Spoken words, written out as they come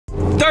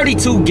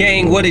32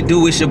 gang, what it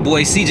do? It's your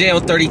boy CJ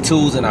on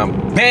 32s, and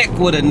I'm back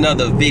with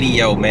another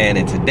video, man.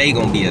 And today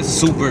gonna be a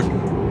super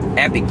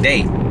epic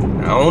day.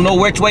 I don't know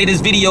which way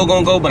this video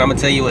gonna go, but I'm gonna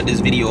tell you what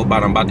this video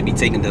about. I'm about to be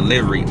taking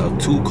delivery of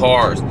 2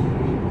 cars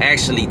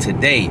actually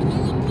today,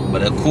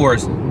 but of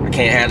course I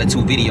can't have the 2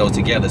 videos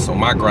together, so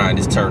my grind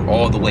is turned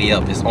all the way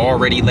up. It's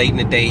already late in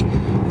the day.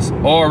 It's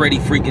already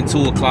freaking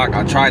 2 o'clock.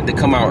 I tried to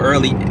come out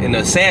early, and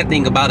the sad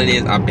thing about it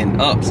is I've been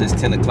up since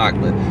 10 o'clock,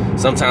 but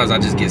sometimes I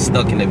just get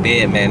stuck in the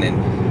bed, man,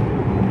 and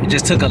it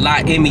just took a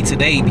lot in me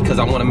today because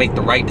I want to make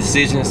the right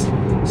decisions.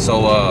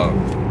 So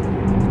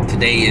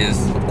today is,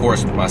 of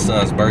course, my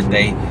son's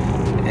birthday,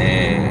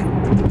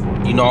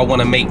 and you know, I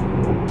want to make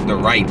the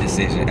right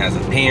decision as a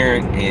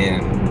parent,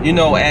 and you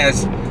know,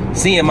 as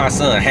seeing my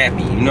son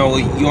happy. You know,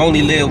 you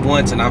only live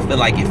once, and I feel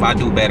like if I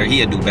do better,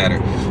 he'll do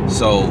better.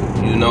 So,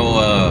 you know,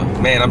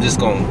 man, I'm just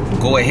gonna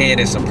go ahead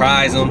and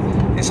surprise him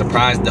and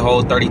surprise the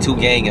whole 32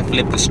 gang and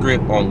flip the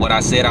script on what I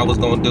said I was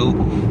gonna do.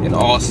 And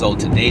also,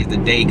 today's the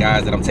day,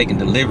 guys, that I'm taking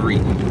delivery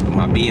of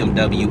my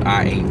BMW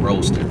i8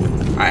 Roadster.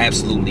 I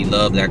absolutely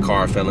love that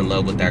car. I fell in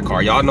love with that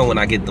car. Y'all know when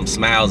I get them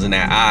smiles in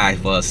that eye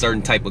for a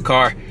certain type of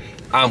car,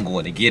 I'm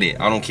going to get it.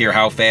 I don't care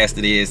how fast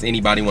it is.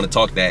 Anybody want to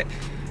talk that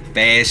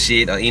fast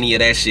shit or any of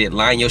that shit,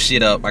 line your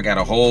shit up. I got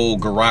a whole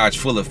garage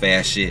full of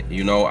fast shit.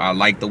 You know, I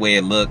like the way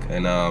it look,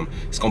 and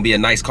it's gonna be a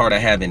nice car to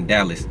have in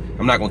Dallas.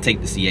 I'm not gonna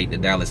take the C8 to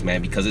Dallas,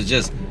 man, because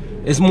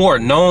it's more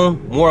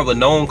known, more of a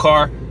known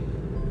car,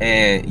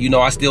 and you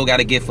know, I still got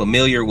to get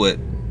familiar with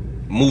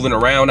moving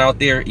around out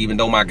there, even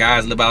though my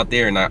guys live out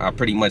there, and I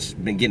pretty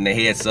much been getting the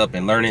heads up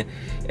and learning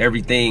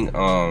everything.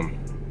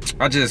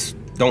 I just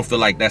don't feel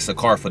like that's a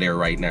car for there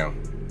right now,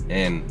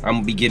 and I'm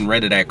gonna be getting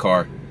rid of that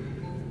car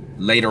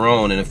later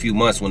on in a few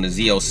months when the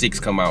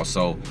Z06 come out.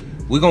 So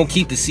we're gonna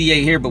keep the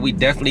C8 here, but we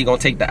definitely gonna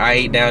take the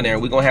i8 down there,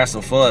 and we're gonna have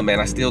some fun, man.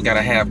 I still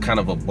gotta have kind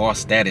of a boss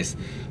status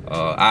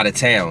out of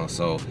town.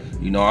 So,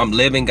 you know, I'm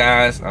living,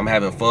 guys. I'm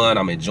having fun.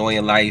 I'm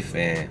enjoying life,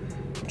 and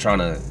I'm trying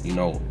to, you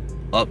know,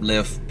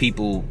 uplift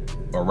people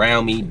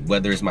around me,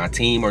 whether it's my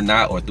team or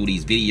not, or through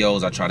these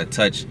videos. I try to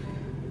touch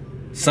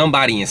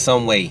somebody in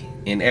some way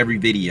in every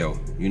video.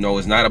 You know,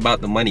 it's not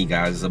about the money,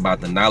 guys. It's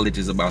about the knowledge,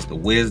 it's about the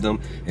wisdom,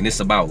 and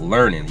it's about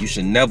learning. You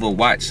should never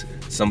watch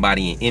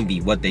somebody and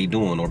envy what they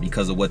doing or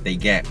because of what they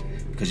got,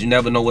 because you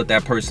never know what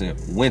that person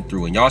went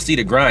through. And y'all see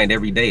the grind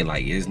every day.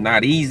 Like, it's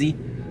not easy.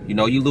 You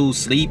know, you lose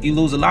sleep, you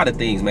lose a lot of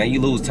things, man. You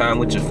lose time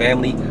with your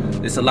family.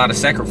 There's a lot of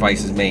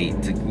sacrifices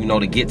made to, you know,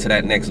 to get to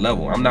that next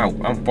level.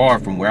 I'm far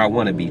from where I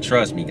want to be,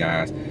 trust me,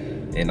 guys.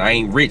 And I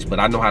ain't rich,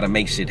 but I know how to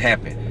make shit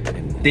happen.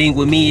 And the thing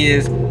with me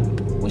is,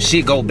 when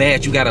shit go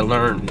bad, you gotta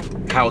learn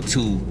how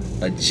to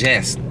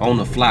adjust on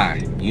the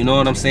fly. You know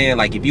what I'm saying?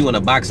 Like, if you in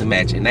a boxing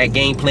match and that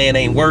game plan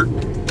ain't work,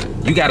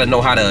 you gotta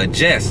know how to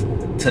adjust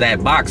to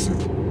that boxer.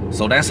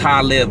 So that's how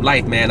I live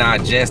life, man. I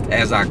adjust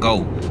as I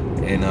go,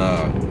 and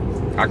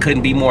I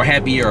couldn't be more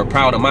happier or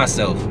proud of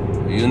myself,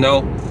 you know.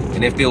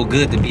 And it feel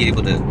good to be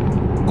able to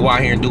go out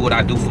here and do what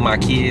I do for my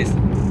kids.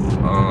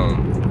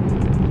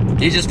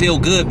 It just feel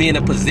good being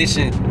in a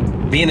position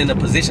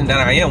that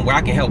I am, where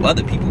I can help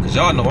other people, because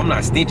y'all know I'm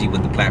not stingy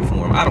with the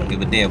platform. I don't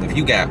give a damn if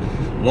you got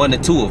 1 or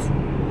 2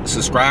 of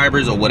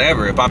subscribers or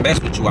whatever. If I mess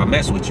with you, I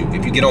mess with you.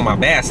 If you get on my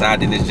bad side,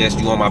 then it's just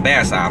you on my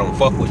bad side. I don't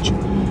fuck with you.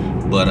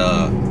 But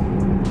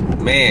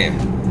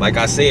man, like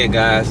I said,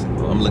 guys,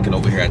 I'm looking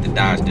over here at the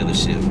Dodge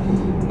dealership.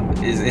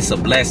 It's a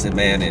blessing,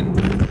 man.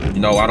 And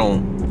you know, I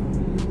don't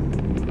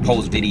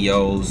post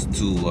videos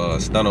to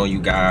stun on you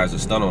guys or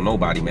stun on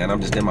nobody, man. I'm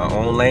just in my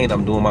own lane.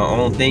 I'm doing my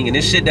own thing, and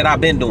this shit that I've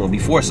been doing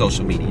before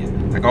social media.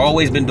 Like, I've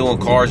always been doing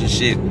cars and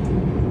shit,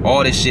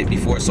 all this shit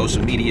before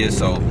social media.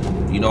 So,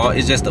 you know,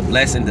 it's just a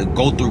blessing to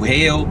go through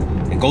hell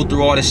and go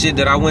through all the shit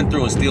that I went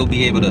through and still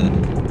be able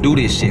to do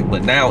this shit,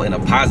 but now in a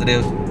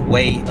positive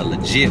way, a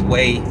legit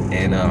way.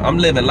 And I'm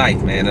living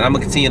life, man, and I'm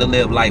gonna continue to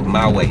live life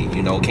my way.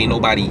 You know, can't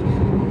nobody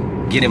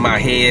get in my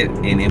head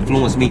and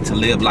influence me to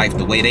live life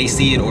the way they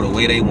see it or the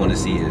way they want to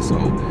see it. So,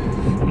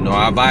 you know,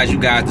 I advise you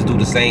guys to do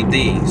the same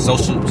thing.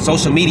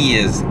 Social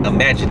media is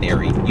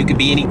imaginary. You can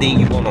be anything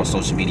you want on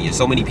social media.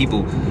 So many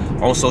people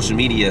on social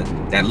media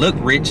that look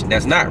rich,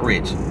 that's not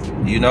rich.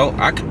 You know,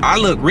 I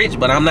look rich,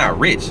 but I'm not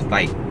rich.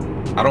 Like,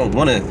 I don't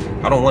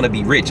want to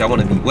be rich. I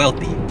want to be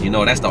wealthy. You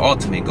know, that's the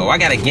ultimate goal. I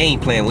got a game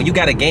plan. When you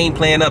got a game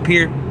plan up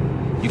here,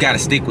 you got to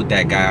stick with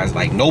that, guys.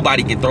 Like,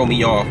 nobody can throw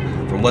me off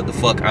from what the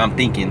fuck I'm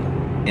thinking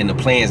and the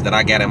plans that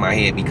I got in my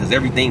head, because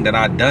everything that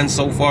I've done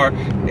so far,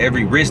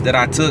 every risk that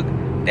I took,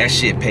 that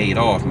shit paid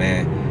off,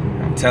 man.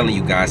 I'm telling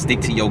you guys,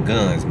 stick to your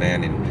guns,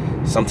 man.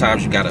 And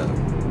sometimes you gotta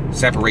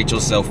separate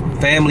yourself from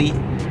family,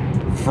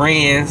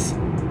 friends,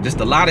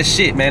 just a lot of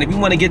shit, man. If you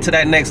want to get to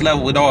that next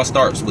level, it all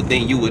starts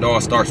within you. It all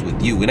starts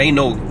with you. It ain't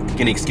no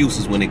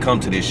excuses when it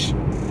comes to this.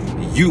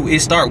 It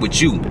start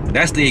with you.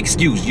 That's the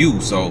excuse, you.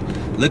 So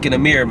look in the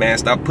mirror, man.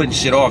 Stop putting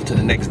shit off to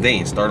the next day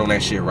and start on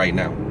that shit right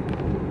now.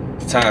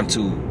 It's time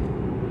to,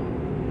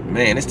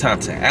 man, it's time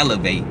to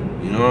elevate.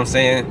 You know what I'm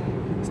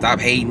saying? Stop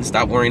hating.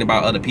 Stop worrying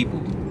about other people.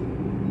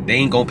 They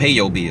ain't gonna pay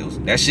your bills.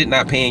 That shit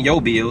not paying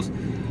your bills.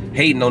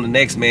 hating on the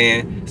next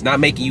man. It's not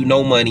making you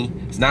no money.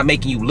 It's not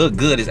making you look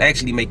good. It's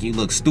actually making you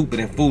look stupid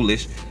and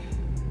foolish.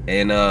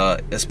 And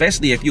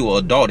especially if you're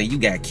an adult and you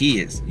got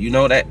kids, you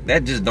know,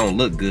 that just don't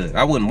look good.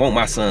 I wouldn't want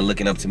my son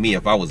looking up to me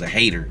if I was a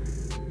hater,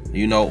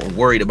 you know, or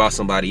worried about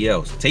somebody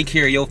else. Take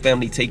care of your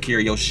family, take care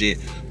of your shit,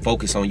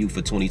 focus on you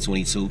for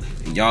 2022.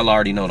 And y'all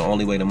already know the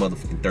only way the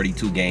motherfucking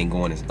 32 gang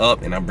going is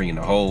up, and I'm bringing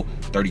the whole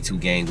 32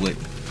 gang with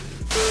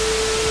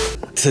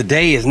me.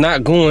 Today is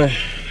not going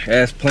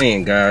as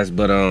planned, guys,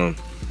 but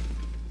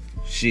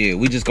shit,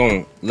 we just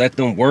gonna let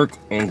them work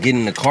on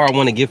getting the car I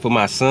want to get for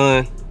my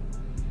son.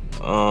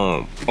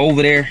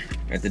 Over there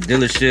at the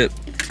dealership,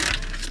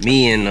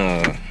 me and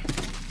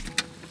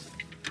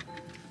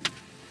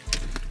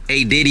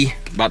A Diddy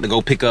about to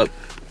go pick up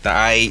the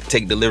i8,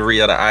 take delivery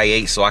of the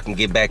i8 so I can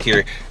get back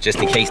here just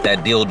in case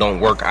that deal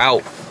don't work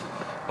out.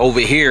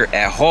 Over here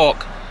at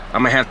Hawk,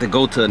 I'm gonna have to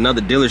go to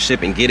another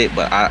dealership and get it,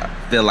 but I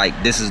feel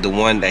like this is the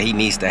one that he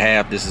needs to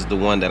have. This is the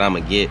one that I'm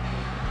gonna get.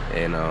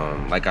 And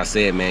like I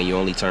said, man, you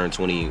only turn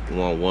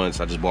 21 once.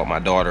 I just bought my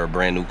daughter a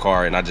brand new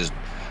car, and I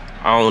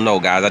don't know,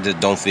 guys. I just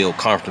don't feel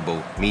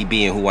comfortable, me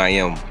being who I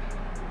am.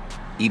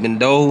 Even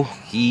though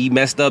he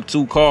messed up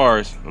 2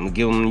 cars, I'm gonna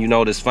give him, you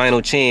know, this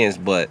final chance,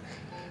 but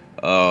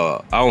I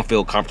don't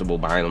feel comfortable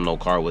behind him no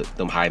car with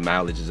them high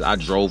mileages. I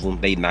drove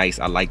them, they nice.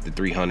 I like the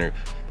 300.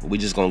 But we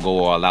just gonna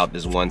go all out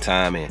this one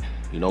time, and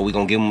you know, we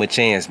gonna give him a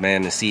chance,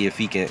 man, to see if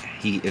he can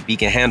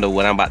handle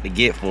what I'm about to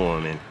get for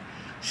him. And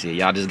shit,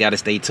 y'all just gotta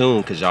stay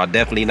tuned, cause y'all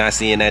definitely not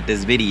seeing that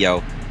this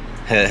video.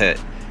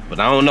 But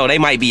I don't know, they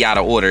might be out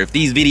of order. If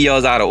these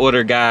videos out of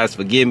order, guys,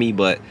 forgive me,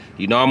 but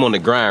you know I'm on the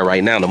grind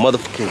right now. The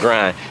motherfucking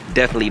grind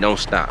definitely don't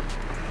stop.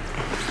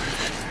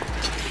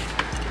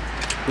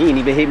 He ain't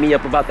even hit me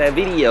up about that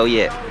video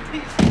yet.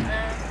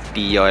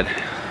 Dior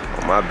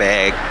on my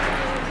bag.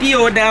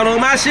 Dior down on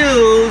my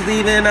shoes.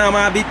 Even though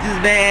my bitch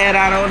is bad,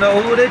 I don't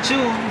know who to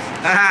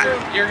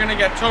choose. You're gonna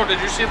get towed. Did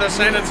you see the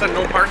sign that said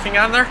no parking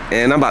on there?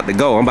 And I'm about to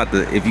go.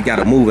 If you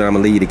gotta move it, I'm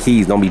gonna leave you the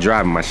keys. Don't be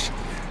driving my shit.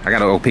 I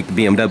gotta go pick the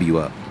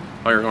BMW up.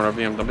 Oh, you're going to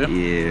BMW?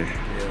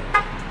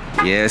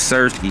 Yeah. Yeah,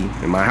 Sirski.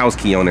 And my house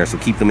key on there, so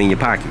keep them in your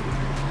pocket.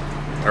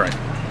 All right.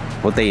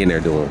 What they in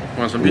there doing?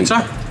 Want some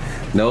pizza?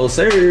 No,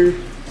 sir.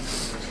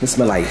 It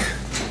smell like,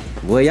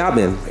 boy, y'all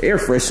been air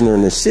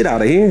freshening the shit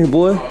out of here,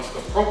 boy. Oh, it's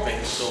the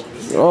propane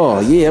stove. Oh,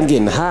 yeah, I'm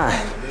getting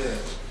high.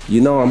 You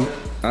know,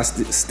 I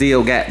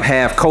still got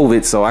half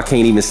COVID, so I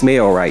can't even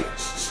smell right.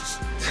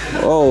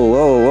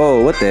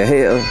 Oh, what the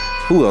hell?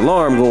 Who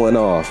alarm going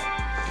off?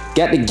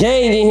 Got the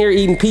gang in here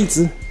eating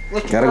pizza.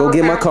 Gotta go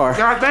get my car.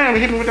 Goddamn,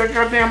 hit me with that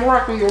goddamn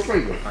rock in your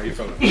finger. How you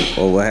feeling?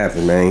 Oh, what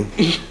happened, man?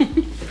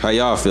 How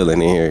y'all feeling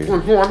in here?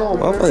 What's going on,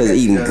 man? Motherfuckers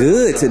eating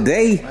good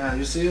today. Man,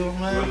 you see him,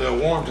 man? We're a little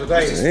warm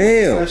today.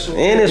 Damn,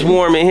 and it's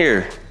warm in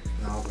here.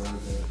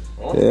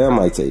 Yeah, I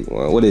might take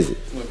one. What is it?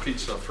 A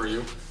pizza for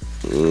you.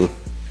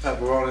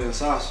 Pepperoni and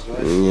sausage,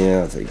 right?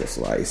 Yeah, I'll take a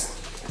slice.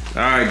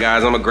 All right,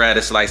 guys, I'm gonna grab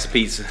a slice of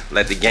pizza.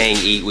 Let the gang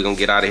eat. We're gonna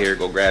get out of here,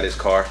 go grab this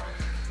car.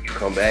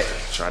 Come back,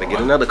 try to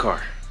get another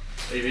car.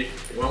 AB,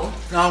 you want one?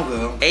 No, I'm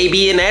good.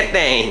 AB in that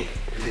thing.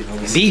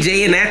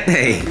 DJ in that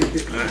thing.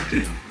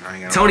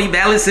 Tony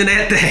Balance in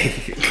that thing.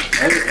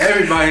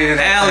 Everybody in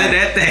that Al in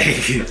that thing.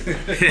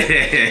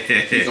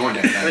 He's on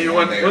that thing. You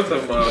went with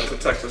them to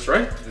Texas,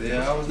 right?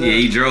 Yeah, I was there. Yeah,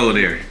 he drove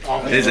there.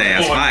 His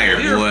ass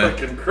fired, You're boy.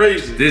 fucking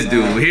crazy. This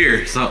dude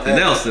here, something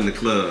else in the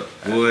club,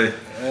 boy.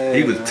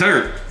 He was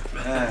turned.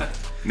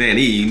 Man,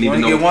 he didn't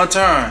even know. Get one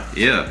turn.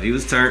 Yeah, he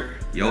was turned.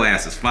 Your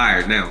ass is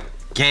fired now.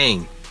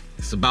 Gang,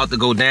 it's about to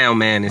go down,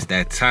 man. It's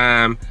that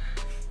time.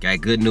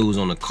 Got good news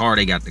on the car.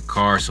 They got the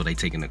car, so they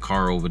taking the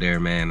car over there,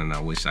 man. And I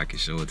wish I could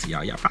show it to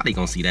y'all. Y'all probably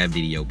gonna see that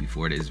video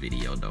before this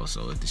video, though.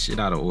 So if the shit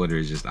out of order,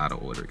 it's just out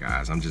of order,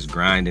 guys. I'm just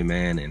grinding,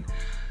 man. And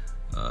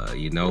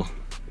you know,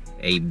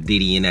 A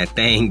Diddy and that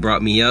thing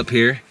brought me up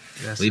here.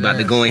 Yes, we about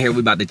to go in here.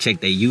 We about to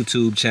check their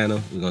YouTube channel.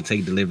 We're gonna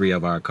take delivery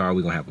of our car.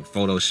 We're gonna have a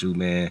photo shoot,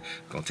 man.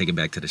 Gonna take it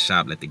back to the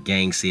shop. Let the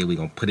gang see it. We're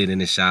gonna put it in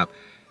the shop.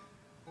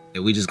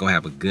 And we just gonna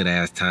have a good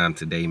ass time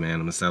today, man. I'm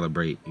gonna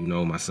celebrate, you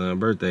know, my son's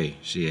birthday.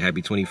 Shit,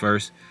 happy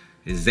 21st.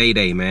 It's Zay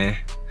Day, man.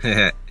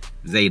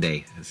 Zay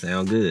Day. That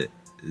sound good.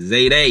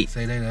 Zay Day.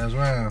 Say that, that's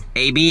right.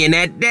 AB in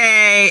that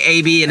day.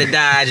 AB in the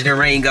Dodge, the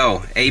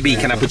Rango. AB,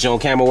 can I put you on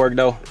camera work,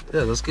 though?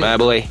 Yeah, let's get my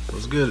boy.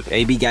 Let's get it.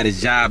 AB got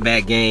his job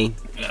back, gang.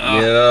 You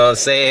know what I'm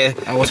saying?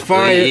 I was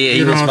fired. Yeah,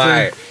 he was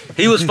fired.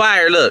 He was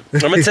fired. Look, I'm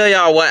gonna tell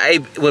y'all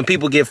what, when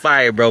people get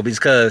fired, bro,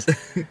 because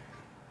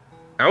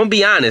I'm gonna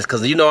be honest,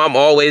 cause you know I'm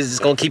always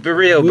just gonna keep it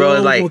real, bro.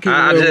 It's like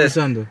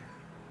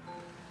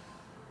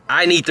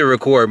I need to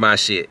record my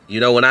shit. You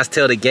know, when I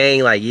tell the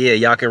gang, like, yeah,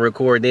 y'all can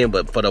record then,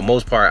 but for the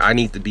most part, I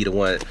need to be the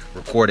one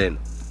recording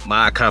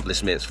my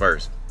accomplishments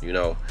first. You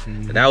know,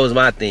 and that was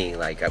my thing.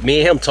 Like,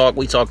 me and him talk.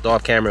 We talked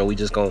off camera, and we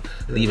just gonna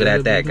leave it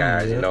at that,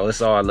 guys. You know,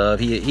 it's all love.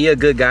 He a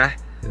good guy.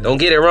 Don't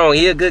get it wrong.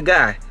 He a good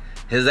guy.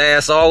 His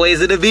ass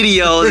always in the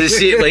videos and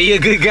shit, but he a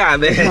good guy,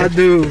 man. That's my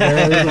dude,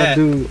 man. That's my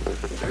dude.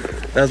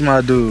 That's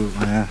my dude,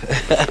 man.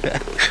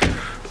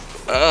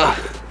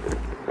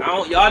 I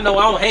y'all know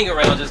I don't hang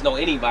around just know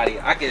anybody.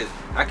 I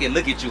can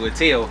look at you and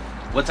tell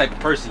what type of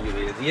person you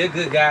is. You're a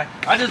good guy.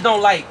 I just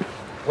don't like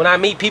when I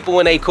meet people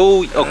when they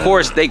cool. Of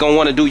course they gonna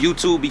want to do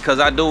YouTube because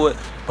I do it,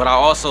 but I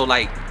also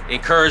like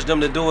encourage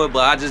them to do it.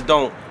 But I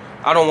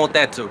don't want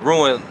that to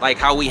ruin like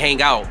how we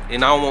hang out,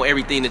 and I don't want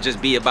everything to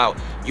just be about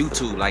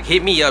YouTube. Like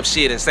hit me up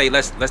shit and say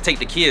let's take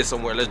the kids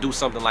somewhere. Let's do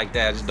something like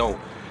that. I just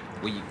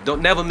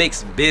don't never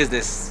mix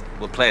business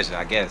with pleasure.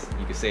 I guess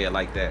you can say it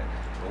like that.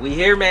 But we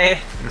here, man.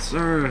 Yes,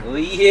 sir.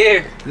 We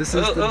here. This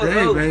is the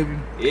day, baby.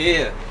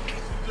 Yeah,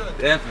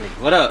 definitely.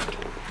 What up?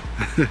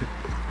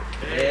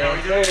 Hey, how are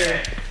you doing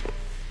today?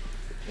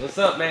 What's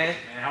up, man?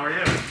 Man, how are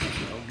you?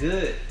 I'm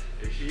good.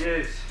 There she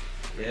is.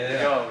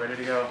 Yeah. Ready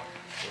to go.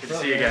 Good to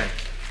up, see you man? again.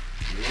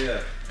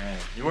 Yeah. Man,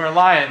 you weren't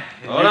lying.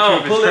 Hold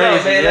on, pull it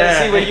up, man. Yeah.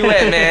 Let's see where you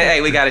at, man.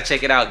 Hey, we gotta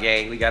check it out,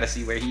 gang. We gotta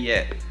see where he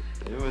at.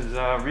 It was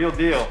a real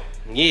deal.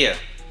 Yeah,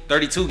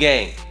 32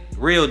 gang,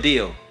 real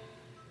deal.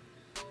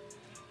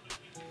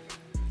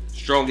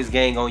 Strongest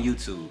gang on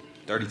YouTube,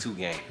 32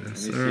 gang. Yes, Let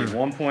sir. me see,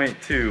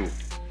 1.2.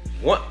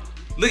 What?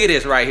 Look at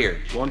this right here.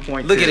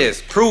 1.2. Look at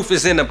this. Proof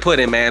is in the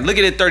pudding, man. Look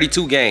at it,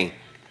 32 gang.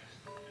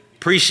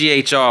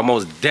 Appreciate y'all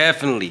most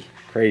definitely.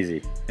 Crazy.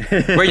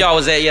 Where y'all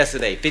was at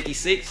yesterday?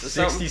 56 or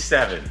something?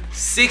 67.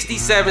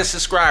 67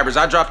 subscribers.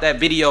 I dropped that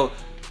video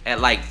at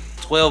like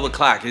 12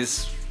 o'clock.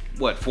 It's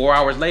what, 4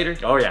 hours later?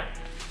 Oh yeah.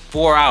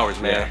 4 hours,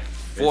 man. Yeah,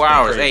 4 been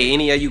hours. crazy. Hey,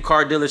 any of you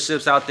car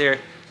dealerships out there,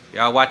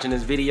 y'all watching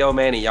this video,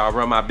 man, and y'all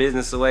run my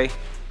business away,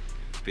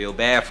 feel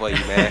bad for you,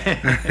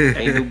 man.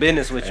 Ain't do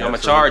business with you. I'ma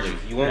charge you.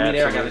 You want me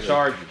there? I gotta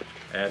charge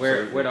you.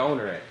 Where the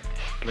owner at?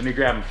 Let me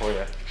grab him for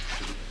you.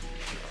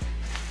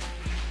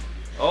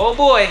 Oh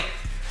boy.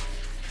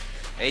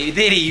 Hey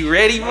Diddy, you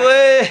ready,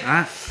 boy?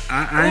 I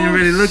ain't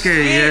ready to look at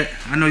it yet.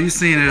 I know you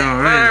seen it Mine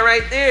already.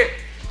 right there.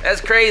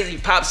 That's crazy.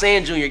 Pop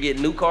Sand Jr.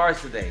 getting new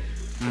cars today.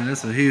 Man,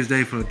 that's a huge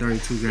day for the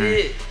 32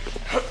 gang.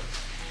 Yeah.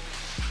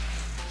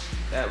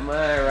 That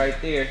mine right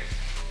there.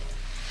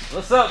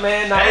 What's up,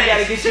 man? Now we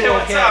gotta get you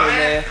on camera,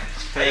 man.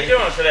 How you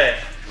doing today?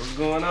 What's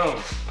going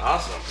on?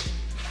 Awesome.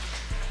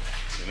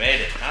 You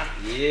made it, huh?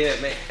 Yeah,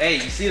 man. Hey,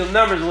 you see them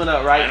numbers went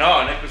up, right? I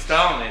know, Nick was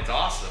telling me, it's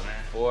awesome, man.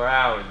 4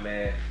 hours,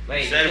 man.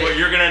 You said what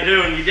you're gonna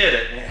do and you did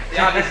it.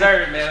 Y'all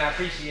deserve it, man. I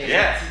appreciate it.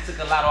 Yeah. He took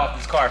a lot off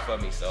this car for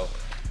me, so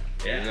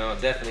Yeah. you know,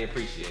 definitely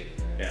appreciate it,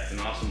 man. Yeah, it's an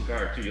awesome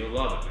car too. You'll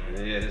love it,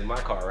 man. Yeah, this is my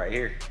car right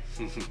here.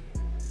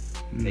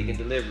 Taking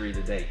delivery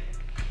today.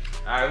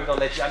 All right, we're gonna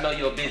let you. I know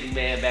you're a busy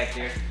man back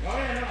there. Oh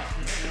yeah, no.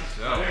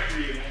 So. There for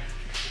you, man.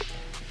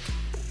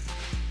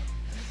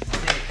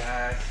 Hey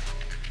guys.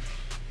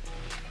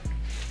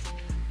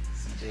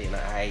 CJ and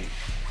I.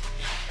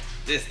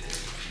 This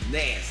is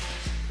nasty.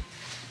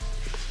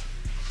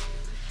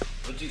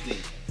 What you think?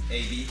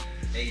 AB?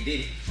 Hey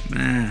Diddy.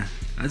 Man,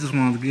 I just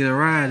wanted to get a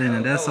ride in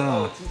it, that's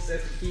all. 2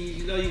 sets of keys.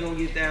 You know you gonna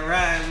get that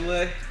ride,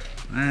 boy.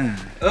 Man,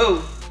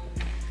 Oh.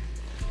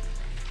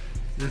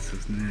 this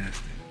is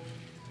nasty.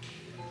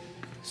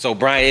 So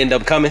Brian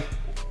ended up coming.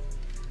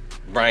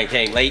 Brian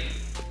came late.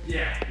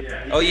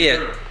 Yeah. Oh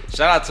yeah.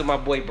 Shout out to my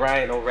boy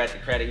Brian over at the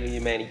credit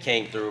union, man. He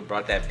came through,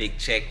 brought that big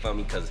check for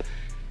me because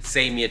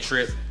saved me a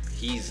trip.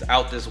 He's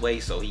out this way,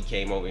 so he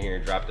came over here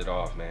and dropped it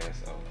off, man.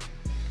 So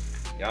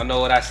y'all know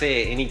what I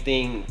said.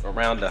 Anything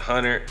around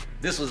 100.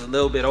 This was a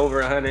little bit over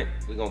 100.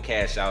 We're gonna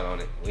cash out on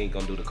it. We ain't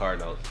gonna do the car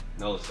notes.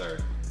 No, sir.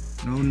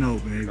 No,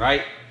 baby.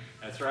 Right?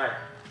 That's right.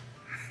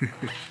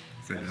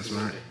 Say that's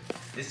right.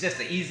 It's just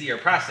an easier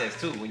process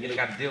too when you don't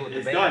got to deal with the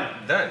It's baby.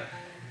 done. Done.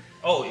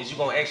 Oh, is you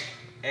gonna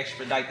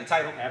expedite the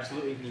title?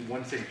 Absolutely need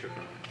one signature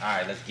from you. All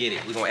right, let's get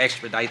it. We're gonna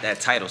expedite that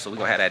title, so we're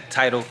gonna have that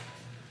title.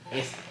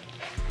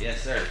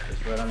 Yes, sir.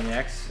 Just put it on the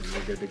X and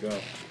we're good to go.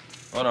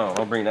 Hold on,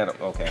 I'll bring that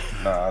up. Okay.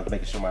 I was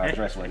making sure my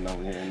address wasn't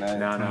over here. No.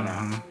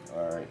 Uh-huh.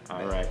 All right.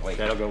 All right. Wait.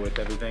 That'll go with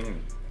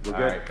everything. We're All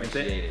good. right, That's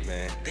appreciate it. it,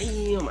 man.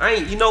 Damn, I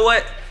ain't. You know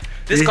what?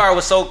 This Yeah. car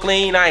was so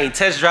clean. I ain't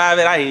test drive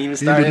it. I ain't even You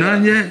started. do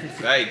nothing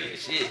yet? I ain't get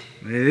shit.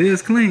 It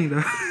is clean though.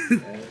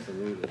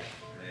 Absolutely.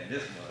 Man,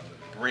 this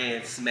mother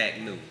brand smack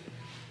new.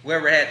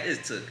 Whoever had this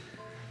took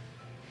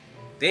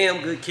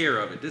damn good care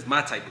of it. This is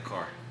my type of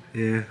car.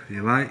 Yeah,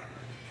 you like?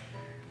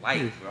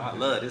 Light, bro. I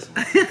love this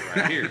one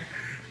right here.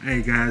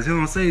 Hey guys, you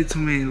don't say too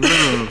many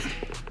loves.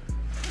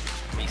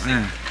 Let me see.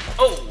 Man,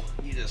 Oh,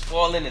 you just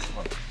fall in this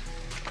one.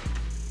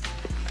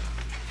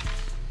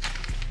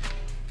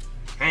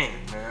 Dang,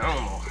 man, I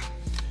don't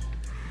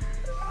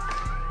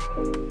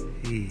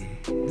know.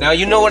 yeah. Now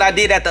you know what I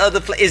did at the other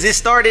place. Is it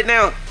started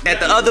now? At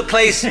the other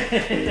place.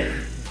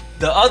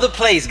 The other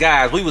place,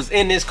 guys, we was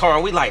in this car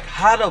and we like,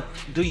 how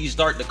do you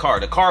start the car?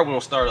 The car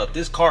won't start up.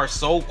 This car is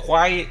so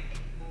quiet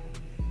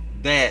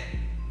that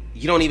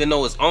you don't even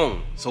know it's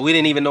on. So we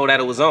didn't even know that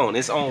it was on.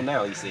 It's on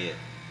now, he said.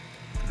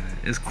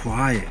 It's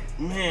quiet.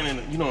 Man,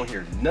 and you don't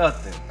hear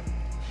nothing.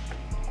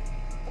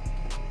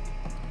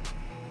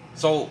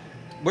 So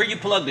where you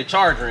plug the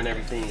charger and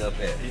everything up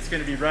at? It's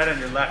gonna be right on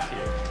your left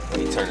here. Let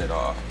me turn it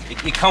off.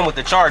 It come with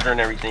the charger and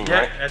everything, Yeah,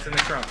 right? that's in the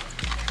trunk.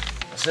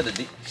 I should have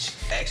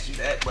asked you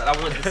that, but I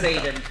wanted to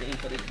save everything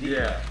for this video.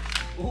 Yeah.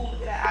 Ooh, look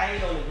at that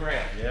I8 on the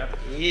ground. Yep.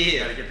 Yeah.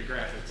 Gotta get the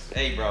graphics.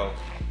 Hey, bro.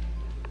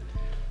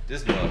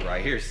 This mug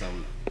right here is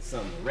something to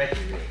wreck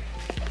you with.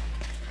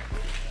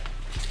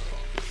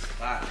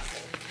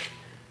 Spots.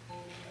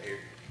 Right here.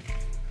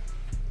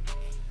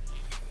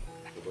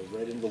 It goes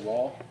right into the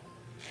wall,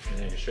 and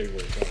then I can show you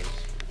where it goes.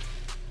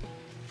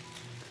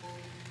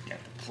 Got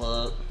the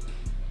plug.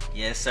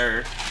 Yes,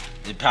 sir.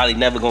 It probably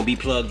never gonna be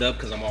plugged up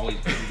because I'm always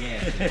putting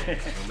gas in it,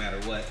 no matter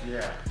what.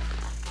 Yeah.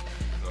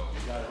 So,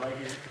 We got it right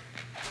here.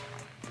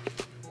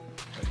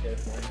 Okay,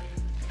 for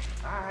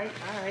you. alright.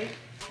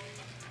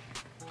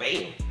 Bam.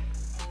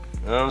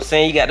 You know what I'm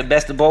saying? You got the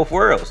best of both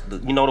worlds.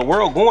 You know, the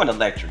world going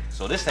electric.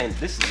 So this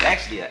is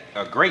actually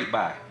a great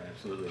buy.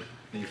 Absolutely.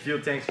 And your fuel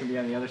tanks can be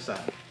on the other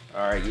side.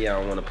 Alright, yeah, I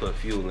don't want to put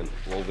fuel in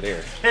over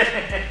there.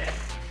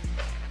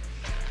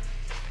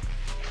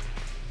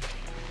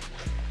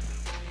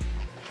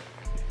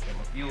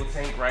 Fuel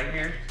tank right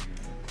here.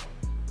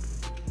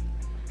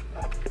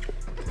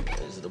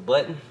 Is it a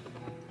button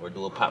or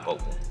do it pop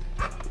open?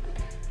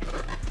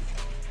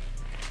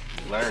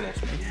 Learning.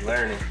 Let's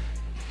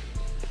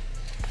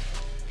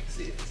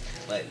see if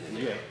it's a button.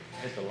 Yeah.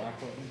 Hit the lock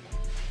button.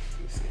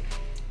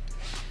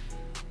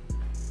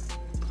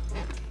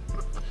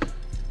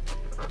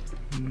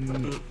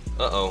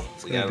 Uh-oh.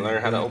 We gotta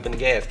learn how to open the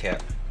gas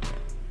cap.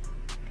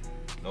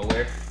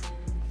 Nowhere.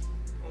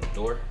 On the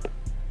door.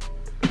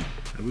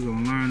 We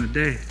gonna learn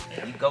today.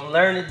 You gonna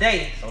learn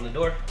today. It's on the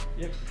door.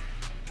 Yep.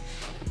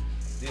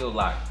 Still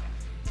locked.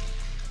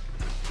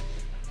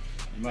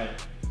 You might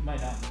not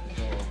let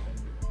the door open.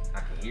 I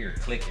can hear it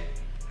clicking.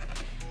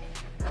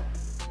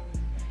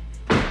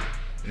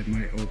 It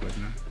might open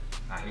now.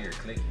 I hear it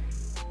clicking.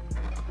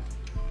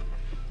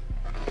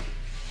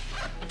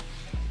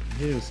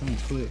 Yeah, some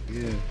click,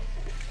 yeah.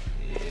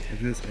 Yeah.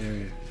 In this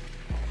area.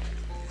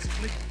 It's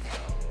clicking.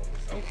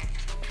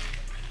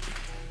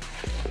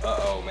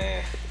 Uh-oh,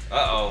 man.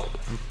 Uh-oh.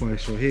 I'm quite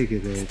sure he'll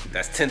get there.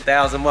 That's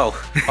 10,000 more.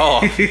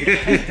 Oh.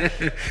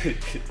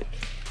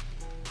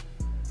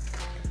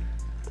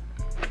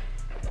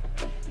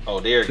 Oh,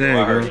 there it There go.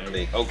 I you heard go. it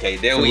click. Okay,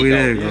 there So we we go.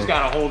 there. You just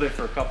gotta hold it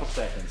for a couple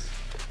seconds.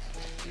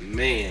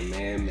 Man.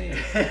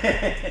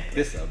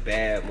 This is a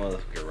bad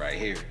motherfucker right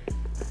here.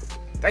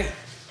 Damn.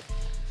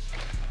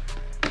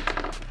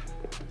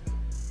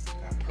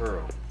 Got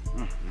pearl.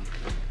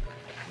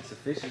 It's a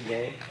fishing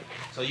game.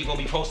 So you gonna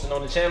be posting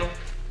on the channel?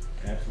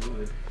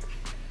 Absolutely.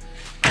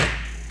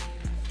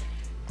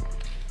 What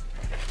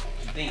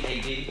you think,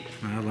 A Diddy?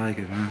 I like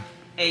it, man.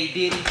 A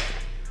Diddy.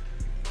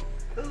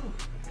 Ooh.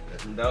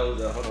 No,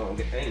 hold on.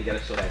 I ain't gotta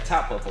show that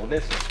top up on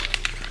this one.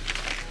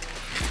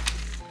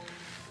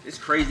 It's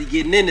crazy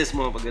getting in this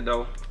motherfucker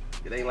though.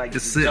 It ain't like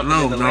It's just sit jumping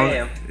low, in the though.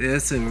 lamb. Yeah,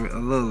 it's a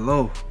little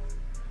low.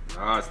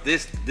 Nah,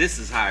 it's this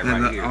is high That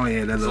right look- here. oh,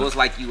 yeah, that so look- it's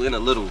like you in a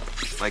little,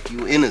 like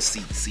you in a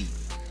seat.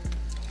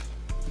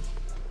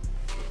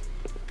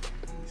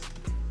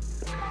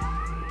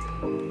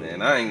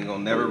 Man, I ain't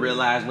gonna never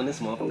realize when this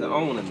motherfucker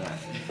on or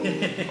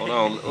not. Hold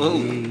on.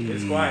 Ooh.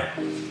 It's quiet.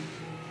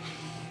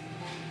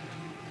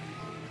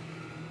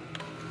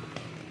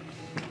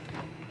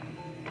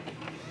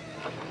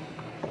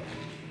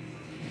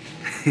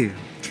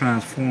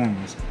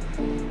 Transformers.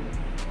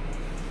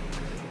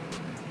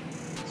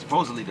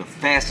 Supposedly the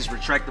fastest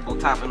retractable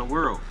top in the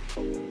world.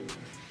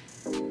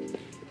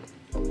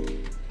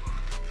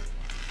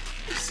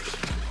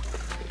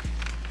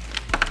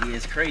 Yeah,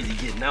 it's crazy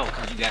getting out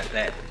because you got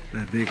that.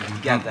 That big one.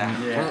 You got that.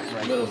 Yeah.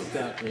 Right Little there.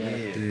 step. Yeah.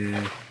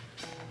 Yeah.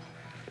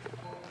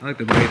 I like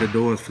the way the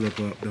doors flip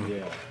up, though.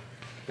 Yeah.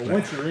 But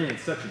once you're in,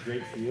 it's such a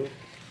great feel.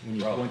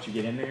 Bro. Once you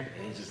get in there.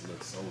 It just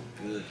looks so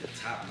good. The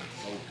top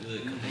looks so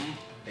good. 'Cause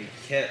they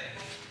kept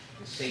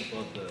the shape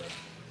of the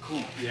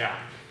coupe. Yeah.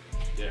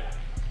 Yeah.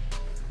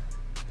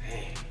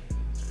 Damn,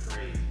 it's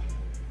crazy.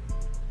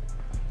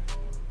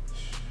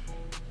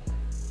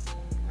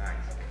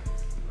 Nice.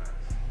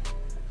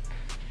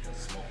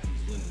 Let's smoke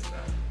these windows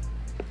out.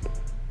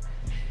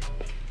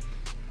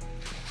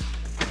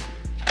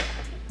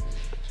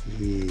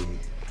 Yeah.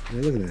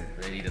 Yeah, look at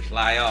that. Ready to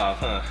fly off,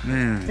 huh?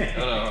 Man.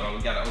 Hold on,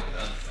 we gotta open the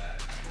other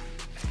side.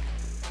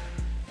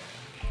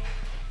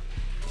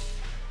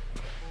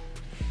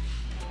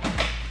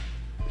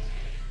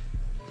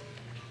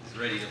 It's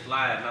ready to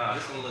fly. Nah,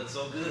 this one looks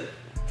so good.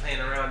 Playing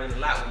around in the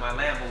lot with my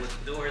Lambo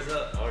with the doors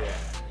up. Oh yeah.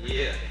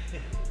 Yeah.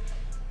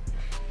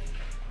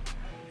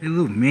 It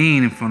look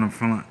mean in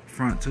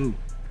front too.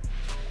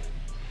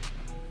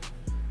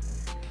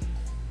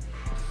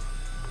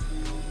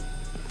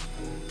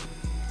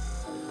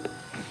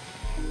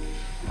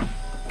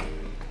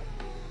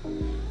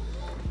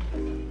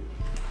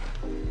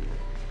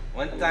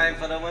 One time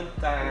for the one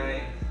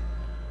time.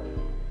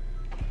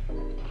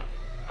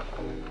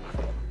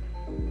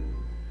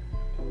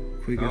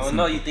 We I get don't some.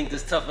 know, you think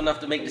this tough enough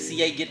to make the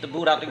C8 get the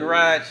boot out the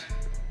garage?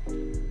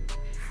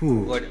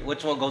 Ooh. Or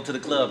which one go to the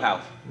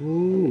clubhouse?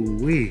 Ooh,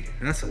 wee.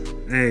 That's a.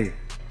 Hey.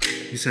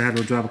 You should have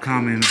to drop a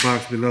comment in the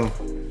box below.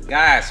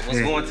 Guys, what's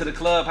Yeah. going to the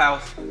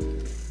clubhouse?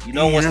 You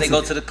know, Yeah, once they that's go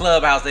a- to the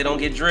clubhouse, they don't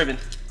get driven.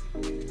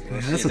 Yeah,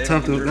 Well, that's shit, a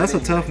tough. they don't get That's a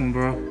driven tough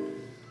anyway. one, bro.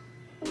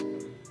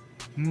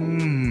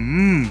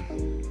 Mm-hmm.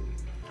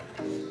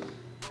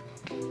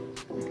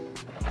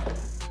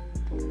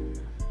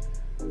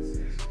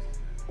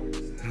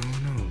 I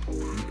don't know.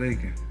 I'm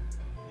thinking.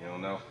 You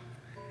don't know?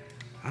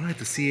 I like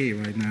the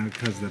C8 right now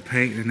because of the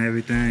paint and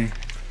everything.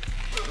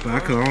 But I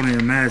could only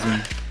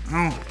imagine.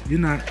 You're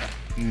not.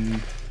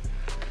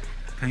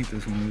 Paint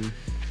this one, maybe.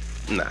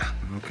 Nah.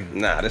 Okay.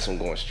 Nah, this one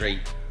going straight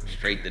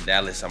to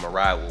Dallas. I'ma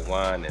ride with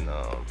Juan and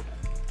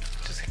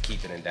just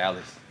keep it in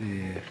Dallas.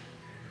 Yeah.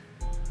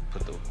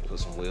 Put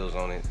some wheels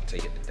on it,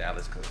 take it to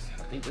Dallas, cause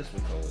I think this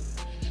one goes.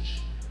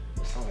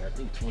 What's on here? I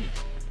think 20.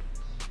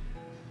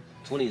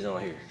 20's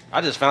on here. I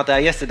just found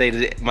out yesterday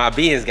that my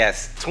Benz got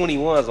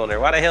 21s on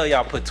there. Why the hell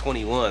y'all put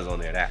 21s on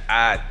there? That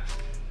odd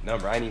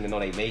number. I didn't even know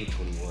they made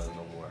 21s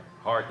no more.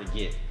 Hard to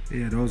get.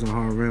 Yeah, those are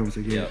hard rims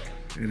to get. Yep.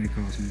 And they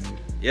cost more.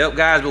 Yep,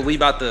 guys, but we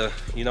about to,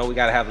 we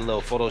gotta have a little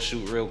photo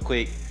shoot real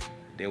quick.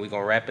 Then we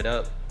gonna wrap it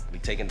up. We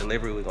taking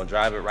delivery. We gonna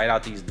drive it right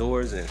out these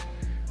doors and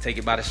take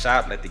it by the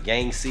shop. Let the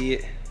gang see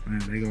it. Man,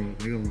 they gonna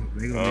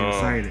be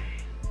excited.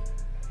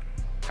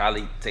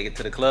 Probably take it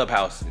to the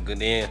clubhouse and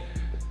then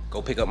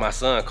go pick up my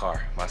son's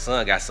car. My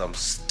son got something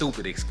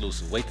stupid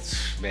exclusive. Wait,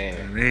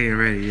 man. They ain't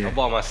ready yet. I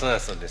bought my son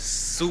something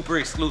super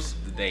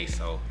exclusive today,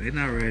 so. They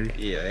not ready.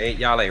 Yeah,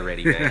 y'all ain't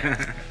ready,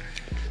 man.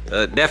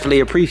 Definitely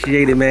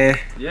appreciate it, man.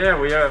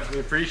 Yeah, we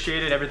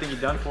appreciate it, everything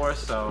you've done for us.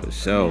 So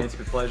sure. I mean, it's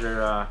a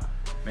pleasure,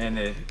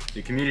 man.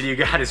 The community you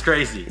got is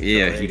crazy.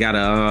 Yeah, so you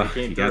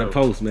gotta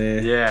post,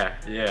 man.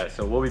 Yeah.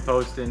 So we'll be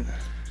posting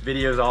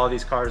videos of all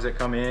these cars that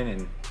come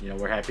in, and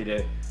we're happy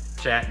to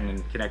chat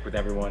and connect with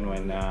everyone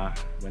when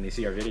they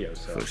see our videos.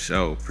 So for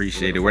sure,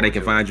 appreciate it. Where they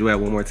can find you at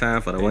one more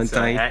time for the one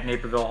time? At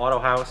Naperville Auto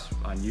House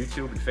on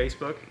YouTube and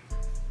Facebook,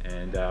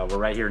 and we're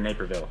right here in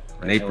Naperville.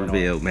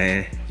 Naperville,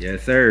 man.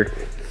 Yes, sir.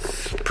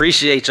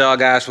 Appreciate y'all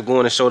guys for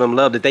going to show them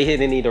love. Did they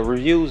hit any of the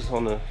reviews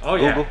on the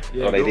Google?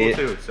 Yeah, oh, they Google did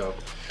too. So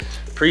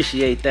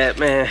appreciate that,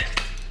 man.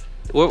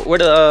 Where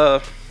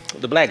the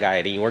black guy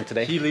at? Did he work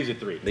today? he leaves at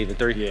 3. Leave at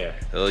 3? Yeah.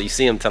 Oh, you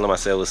see him, tell him I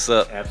said what's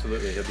up.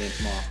 Absolutely, he'll be in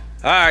tomorrow.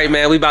 All right,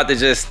 man. We about to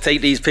just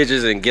take these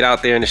pictures and get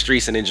out there in the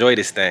streets and enjoy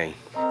this thing.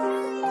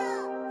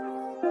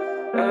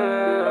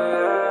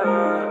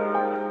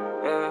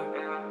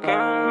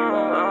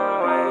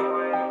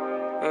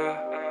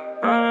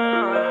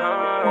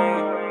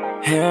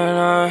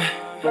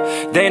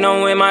 They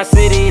know in my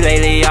city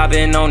lately I've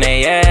been on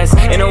they ass.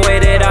 In the way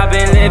that I've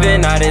been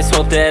living, I just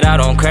hope that I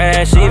don't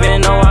crash.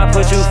 Even though I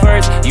put you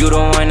first, you the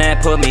one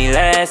that put me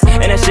last.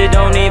 And that shit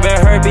don't even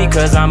hurt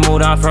because I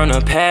moved on from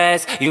the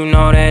past. You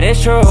know that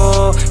it's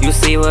true, you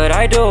see what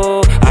I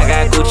do. I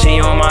got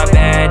Gucci on my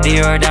back,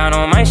 Dior down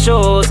on my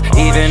shoes.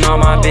 Even though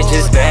my bitch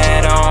is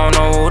bad, I don't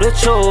know who to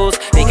choose.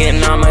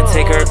 Thinking I'ma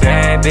take her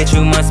back, bitch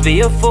you must be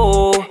a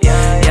fool.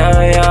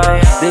 Yeah,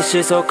 this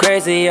shit so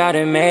crazy, I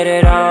done made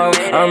it out.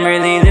 I'm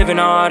really living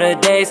all the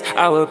days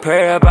I would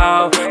pray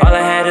about. All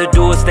I had to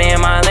do was stay in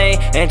my lane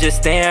and just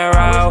stay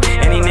around.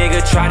 Any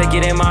nigga try to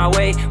get in my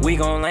way, we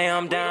gon' lay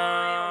him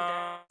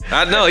down.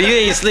 I know, you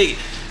ain't sleep.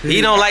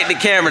 He don't like the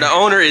camera. The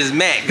owner is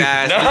Matt,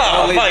 guys.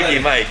 No, Mikey,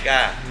 Mike.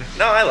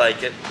 No, I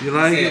like it. You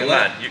like it? Come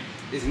on,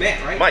 It's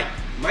Matt, right? Mike.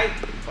 Mike?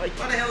 Why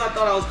the hell I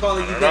thought I was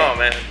calling you No,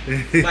 Matt?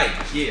 man. Mike,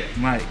 yeah.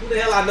 Mike. Who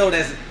the hell I know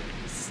that's...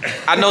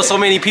 I know so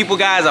many people,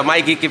 guys, I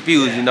might get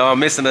confused, I'm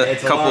missing a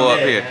couple up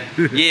here.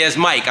 Yeah, it's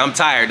Mike. I'm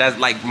tired. That's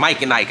like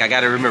Mike and Ike. I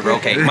gotta remember.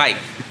 Okay, Mike.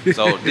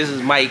 So this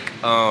is Mike.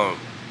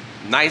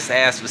 Nice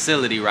ass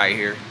facility right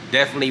here.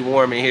 Definitely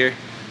warm in here.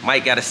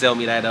 Mike gotta sell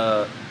me that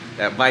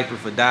Viper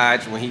for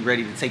Dodge when he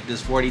ready to take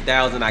this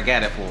 40,000. I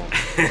got it for him.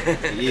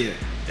 Yeah.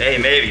 Hey,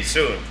 maybe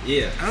soon.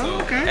 Yeah. Oh, So,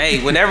 okay. hey,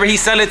 whenever he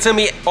sell it to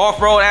me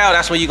off-road out,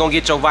 that's when you gonna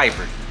get your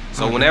Viper.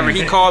 So Okay. whenever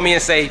he call me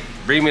and say,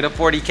 bring me the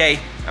 40K,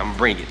 I'm gonna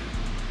bring it.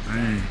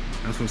 Hey,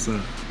 that's what's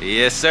up.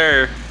 Yes,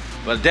 sir.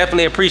 But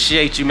definitely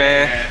appreciate you,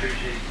 man. I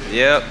appreciate it.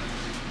 Yep.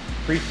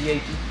 Appreciate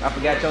you. I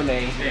forgot your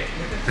name. Nick.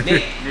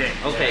 Nick.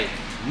 Okay.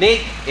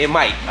 Nick and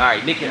Mike. All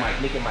right, Nick and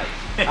Mike. Nick and Mike.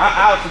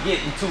 I'll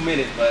forget in 2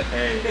 minutes, but.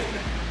 Hey,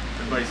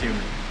 everybody's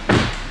human.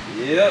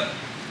 Yep.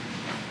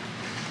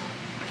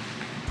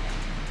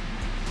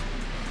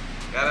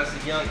 Got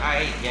us a young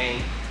I-8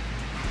 gang.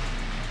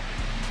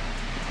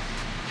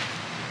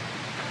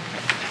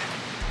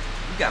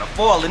 We got a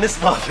fall in this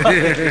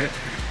motherfucker.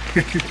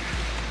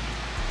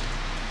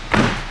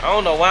 I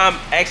don't know why I'm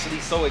actually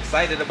so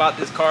excited about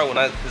this car when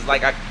it's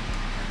like I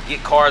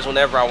get cars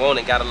whenever I want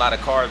and got a lot of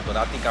cars, but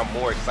I think I'm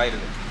more excited.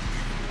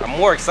 I'm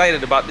more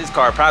excited about this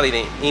car probably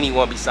than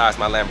anyone besides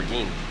my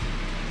Lamborghini.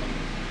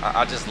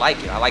 I just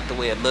like it. I like the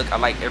way it look. I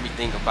like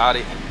everything about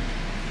it.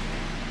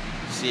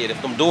 Shit,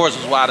 if them doors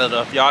was wide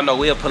enough, y'all know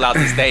we'll pull out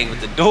this thing with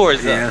the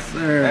doors up. Yes,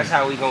 sir. That's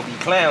how we gonna be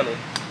clowning.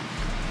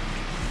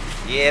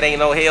 Yeah, it ain't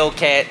no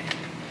Hellcat.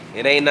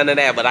 It ain't none of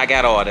that, but I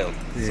got all them.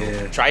 Yeah.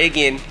 So try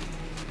again.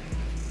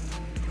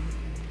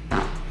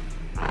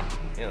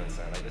 You know,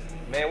 sound like this.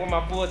 Man, where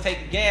my full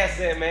tank of gas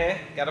at, man?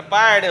 Gotta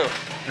fire them.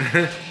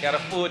 Got a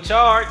full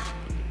charge.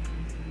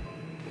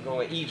 We're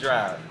going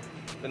E-drive.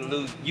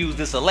 Gonna use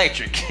this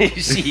electric.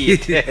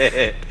 Shit.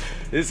 This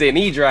is an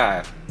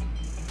E-drive.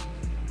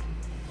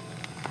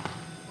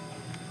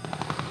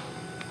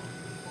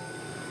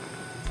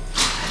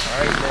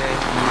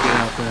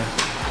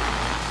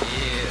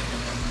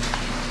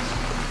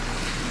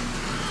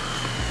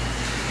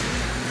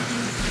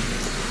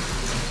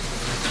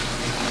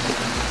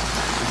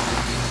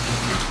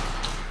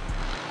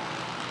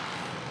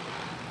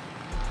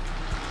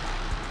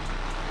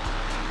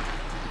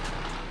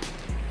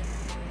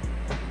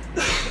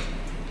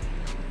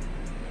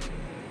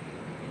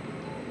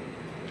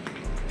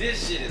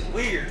 This shit is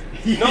weird.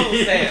 No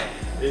sound.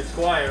 It's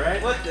quiet,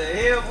 right? What the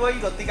hell, boy?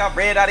 You gonna think I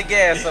ran out of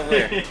gas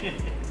somewhere?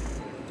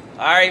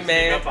 All right,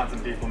 man. Up on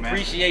some people, man.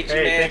 Appreciate you,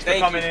 hey, man. Thanks for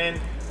coming in.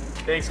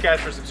 Thanks, guys,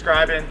 for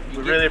subscribing.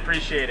 We really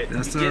appreciate it.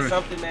 Yes, If sir. you get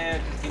something,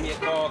 man, just give me a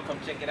call. Come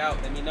check it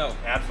out. Let me know.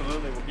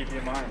 Absolutely, we'll keep you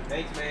in mind.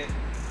 Thanks, man.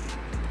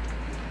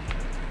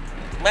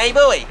 My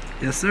boy.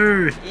 Yes,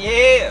 sir.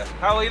 Yeah.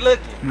 How are you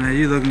looking? Man,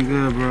 you looking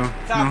good, bro. Top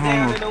no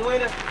down homo. in the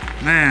winter.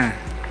 Man,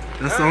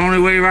 that's the only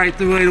way right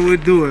the way that we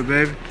do it,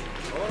 baby.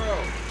 Hold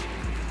on.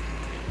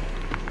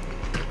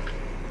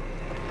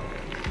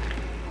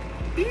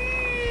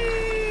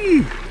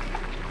 Eee.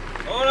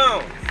 Hold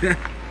on.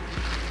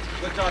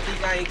 What y'all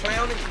think I ain't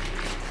clowning?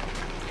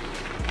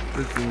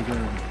 This dude got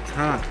on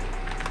top.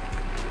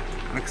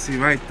 I can see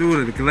right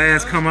through it. The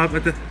glass come up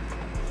at the.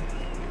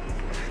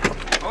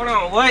 Hold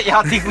on, what?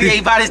 Y'all think we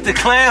ain't about this to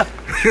clown?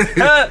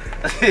 Huh?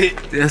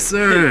 Yes,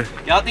 sir.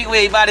 Y'all think we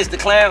ain't about this to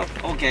clown?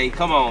 Okay,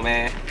 come on,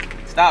 man.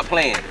 Stop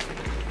playing.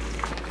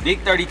 Big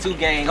 32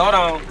 gang, hold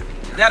on.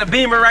 Is that a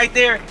Beamer right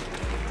there?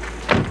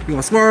 You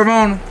gonna swerve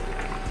on him?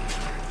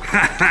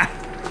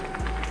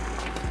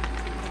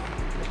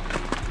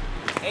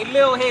 Hey,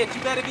 Lil Head,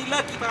 you better be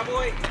lucky, my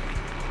boy.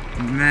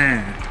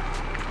 Man.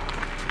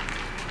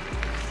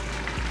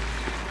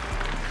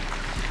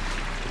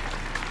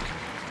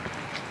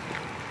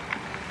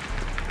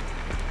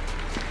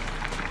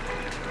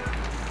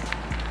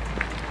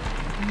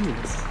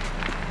 Yes.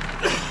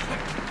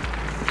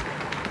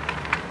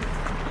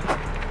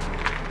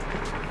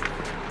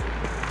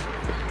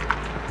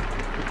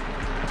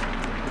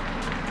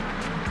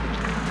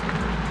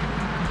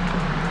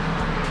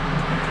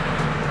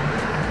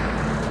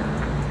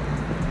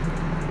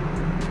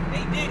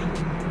 Hey, Diddy.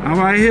 I'm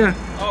right here.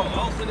 Oh,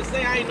 I was gonna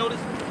say I ain't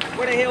noticed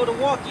where the hell to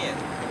walk in.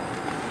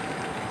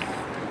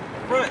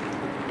 Front.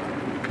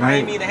 I Right.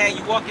 ain't mean to have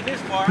you walking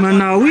this far.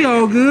 No, we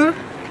all good.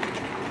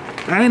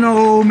 I ain't no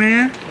old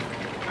man.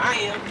 I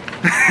am.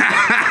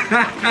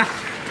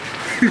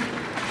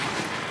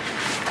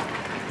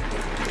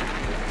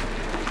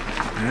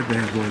 That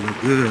bad boy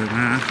look good,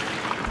 man.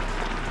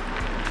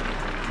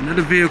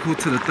 Another vehicle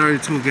to the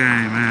 32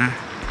 game, man.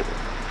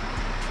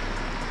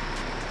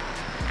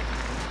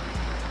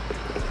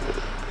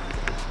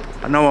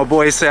 I know my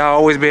boy say I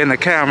always be in the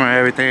camera and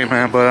everything,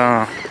 man, but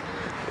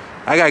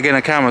I gotta get in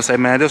the camera and say,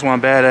 man, this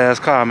one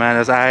badass car, man.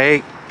 It's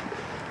I-8.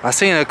 I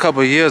seen it a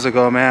couple of years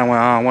ago, man,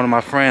 when one of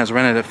my friends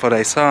rented it for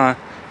their son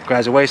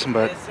graduation,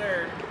 but Yes,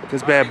 sir.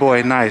 this bad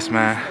boy nice,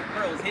 man. Them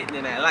pearls hitting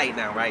in that light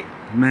now, right?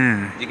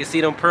 Man, You can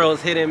see them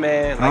pearls hitting,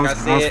 man. Like I I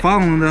said. was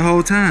following the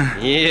whole time.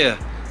 Yeah.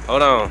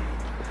 Hold on.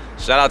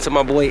 Shout out to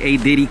my boy A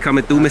Diddy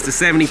coming through. Mr.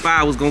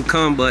 75 was gonna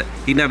come, but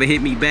he never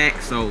hit me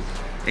back. So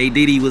A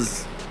Diddy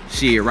was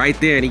shit right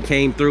there, and he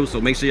came through.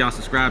 So make sure y'all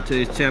subscribe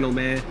to his channel,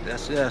 man.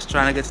 That's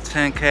trying to get to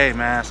 10K,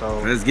 man. So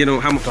Let's get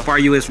on. How far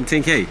you is from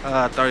 10K?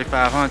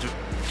 3,500.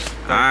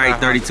 All right,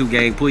 32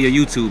 gang. Pull your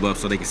YouTube up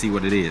so they can see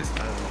what it is.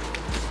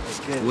 Let's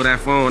get it. Pull that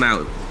phone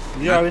out.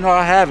 You already know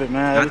I have it,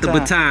 man. Not the every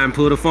time. baton.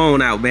 Pull the phone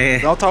out,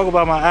 man. Don't talk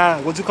about my eye.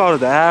 What you call it?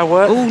 The eye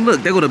what? Oh,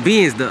 look, there go the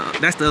Benz.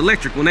 That's the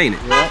electric one, ain't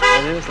it? Yeah,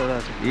 that is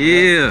electric.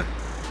 Yeah.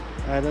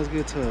 All right, let's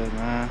get to it,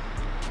 man.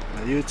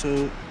 My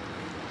YouTube.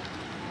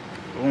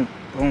 Boom,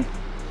 boom,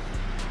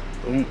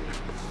 boom.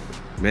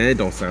 Man, it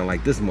don't sound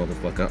like this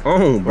motherfucker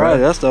on, bro. Right,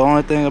 that's the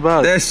only thing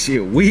about it. That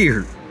shit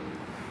weird.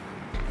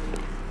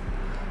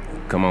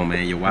 Come on,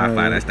 man. Your Wi-Fi,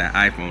 Right. that's that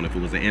iPhone. If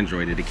it was an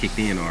Android, it'd have kicked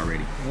in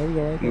already. There we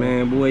go right there.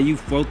 Man, boy, you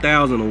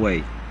 4,000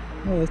 away.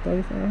 Oh, that's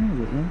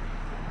 3,500, man.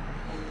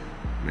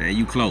 Man,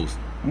 you close.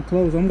 I'm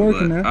close. I'm But,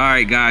 working all now.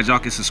 right, guys, y'all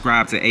can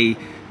subscribe to A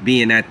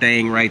being that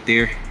thing right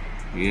there.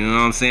 You know what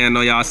I'm saying? I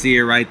know y'all see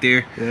it right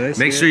there. Yeah, they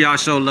Make see sure it. y'all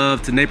show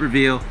love to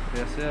Naperville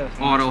Yes, yes.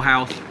 Auto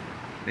House.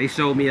 They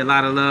showed me a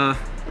lot of love.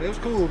 It was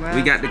cool, man.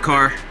 We got the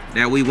car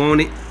that we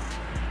wanted.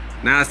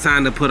 Now it's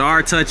time to put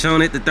our touch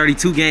on it, the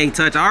 32 gang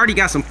touch. I already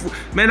got some,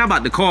 man, I'm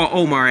about to call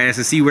Omar ass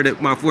and see where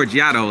my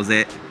Forgiatos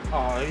at. Oh,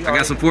 I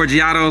got some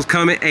Forgiatos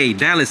coming. Hey,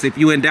 Dallas, if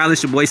you in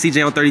Dallas, your boy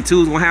CJ on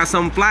 32 is gonna have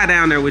something fly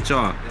down there with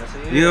y'all.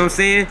 Yes, You know what I'm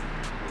saying?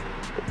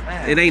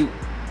 Man. It ain't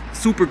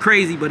super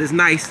crazy, but it's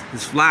nice.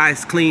 It's fly,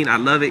 it's clean. I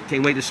love it.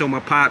 Can't wait to show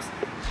my pops.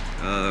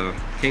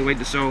 Can't wait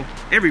to show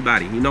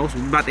everybody, you know? So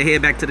we about to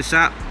head back to the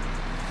shop.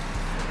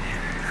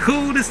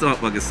 Cool, this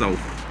motherfucker so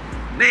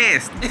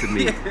nasty to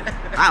me.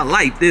 I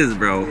like this,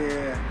 bro.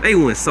 Yeah. They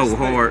went so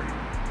hard.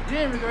 You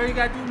ain't really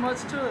got to do much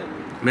to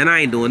it. Man, I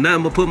ain't doing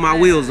nothing but put my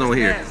wheels on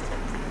here. Nasty.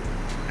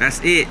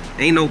 That's it.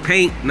 Ain't no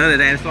paint, none of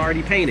that. It's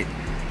already painted.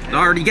 It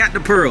already got the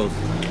pearls.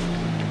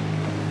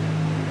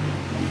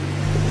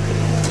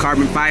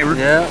 Carbon fiber.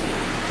 Yeah.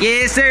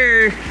 Yes,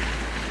 sir.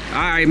 All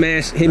right,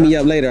 man. Hit me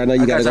up later. I know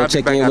you gotta go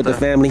check in with the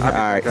family. All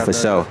right, for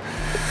sure.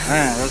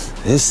 Man,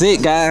 That's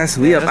it, guys.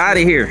 We up out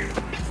of here.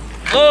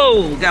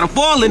 Oh, got a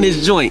fall in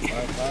this joint.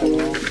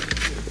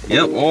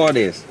 Yep, all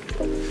this.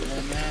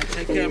 man,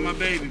 take care of my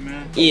baby,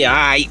 man. Yeah, all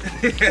right.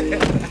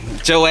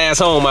 Get your ass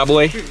home, my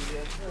boy.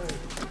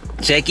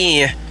 Check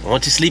in. I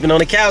want you sleeping on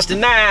the couch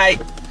tonight.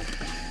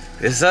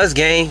 It's us,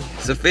 gang.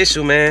 It's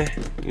official, man.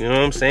 You know what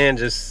I'm saying?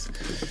 Just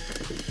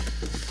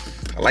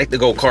like to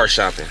go car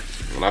shopping.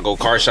 When I go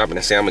car shopping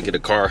and say I'm gonna get a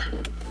car,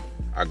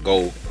 I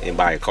go and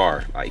buy a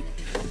car. Like,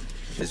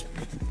 it's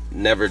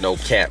never no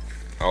cap.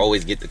 I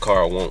always get the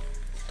car I want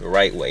the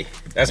right way.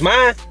 That's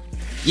mine?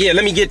 Yeah,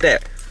 let me get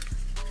that.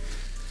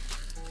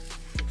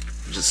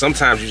 Just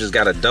sometimes you just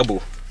gotta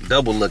double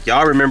look.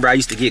 Y'all remember I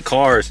used to get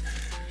cars,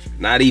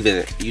 not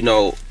even, you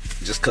know,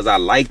 just cause I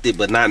liked it,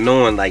 but not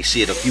knowing like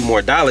shit, a few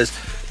more dollars,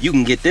 you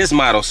can get this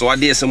model. So I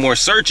did some more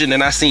searching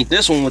and I seen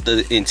this one with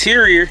the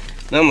interior.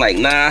 And I'm like,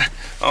 nah, I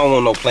don't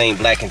want no plain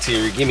black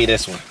interior. Give me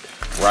this one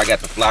where I got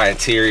the fly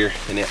interior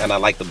and I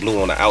like the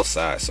blue on the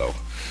outside. So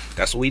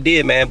that's what we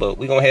did, man. But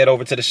we gonna head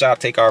over to the shop,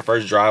 take our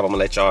first drive. I'm gonna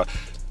let y'all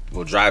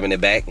go driving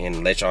it back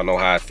and let y'all know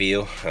how I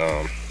feel.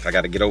 I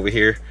gotta get over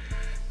here,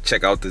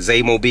 check out the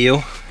Zaymobile.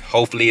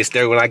 Hopefully it's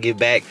there when I get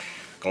back.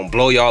 Gonna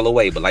blow y'all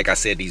away. But like I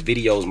said, these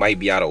videos might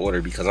be out of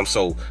order because I'm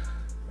so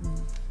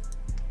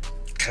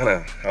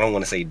kinda, I don't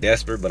wanna say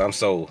desperate, but I'm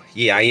so,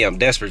 yeah, I am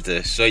desperate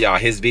to show y'all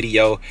his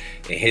video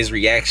and his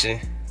reaction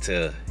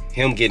to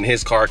him getting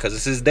his car, cause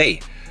it's his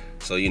day.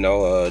 So, you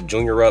know,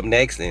 Junior up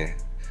next and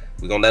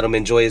we're gonna let him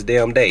enjoy his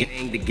damn day.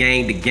 The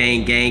gang.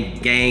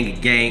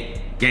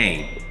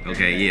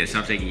 Okay, yeah,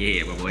 stop shaking your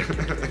head, my boy.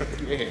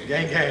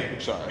 Yeah, gang.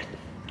 I'm sorry.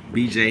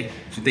 BJ,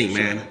 what you think,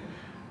 man?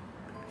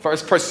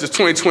 First purchase is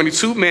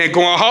 2022, man.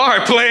 Going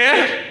hard,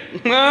 player.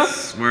 Huh?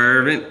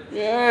 Swerving.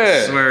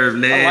 Yeah. Swerve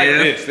left. I like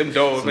this. Them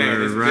doors, man.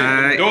 Swerve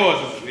right.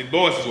 The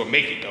doors is what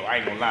make it, though. I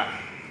ain't gonna lie.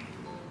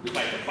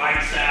 Like the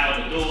bike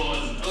style, the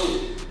doors.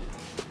 Oh.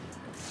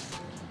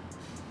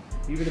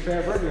 Even if I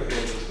have regular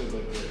doors, it still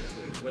look good.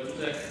 What you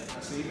say? I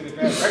see even if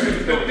I have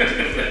regular doors, it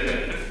still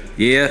look good.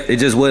 Yeah, it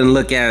just wouldn't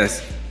look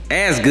as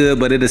good,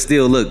 but it'll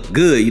still look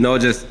good, you know.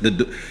 Just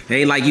it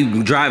ain't like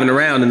you driving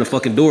around and the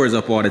fucking doors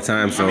up all the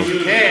time. So I mean,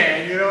 you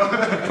can, you know.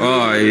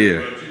 Oh yeah,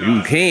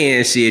 you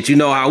can, shit. You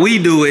know how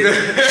we do it.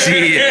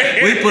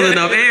 Shit, we pulling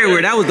up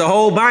everywhere. That was the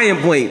whole buying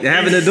point,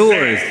 having the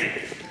doors.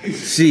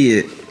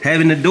 Shit,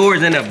 having the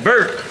doors and the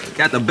vert.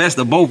 Got the best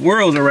of both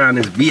worlds around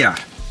this VI.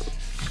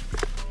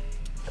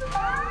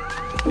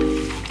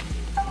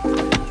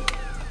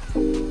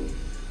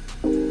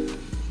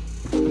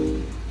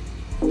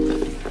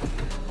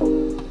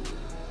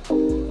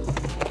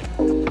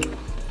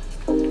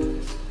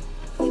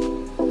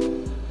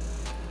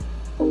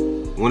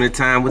 Winter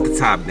time with the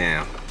top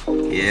down.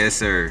 Yes,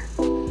 sir.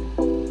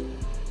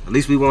 At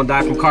least we won't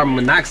die from carbon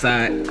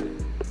monoxide.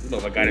 You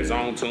know, got his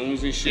own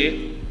tunes and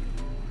shit.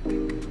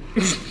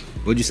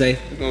 What'd you say?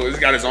 You know, it's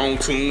got his own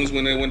tunes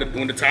when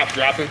the top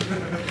dropping.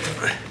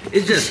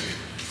 It's just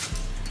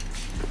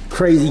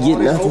crazy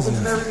getting nothing. Opens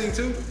and everything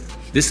too.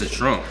 This is a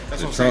trunk.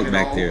 That's the what I'm trunk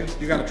saying. back there.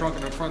 You got a trunk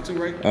in the front too,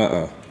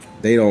 right?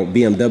 They don't.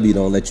 BMW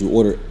don't let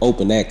you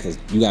open that because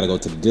you got to go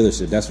to the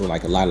dealership. That's where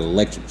like a lot of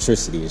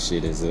electricity and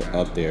shit is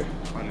up there.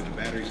 Under the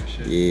batteries and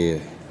shit. Yeah.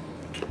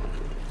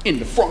 In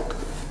the front.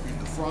 In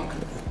the front. No,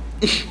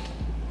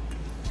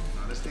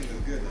 this thing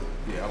is good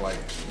though. Yeah, I like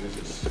it. This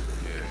is,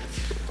 yeah.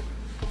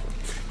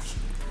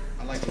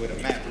 I like the way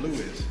the matte blue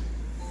is.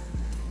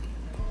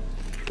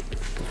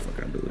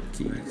 Fuck I do with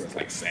the keys. It's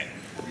like satin.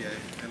 Yeah,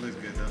 it looks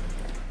good though.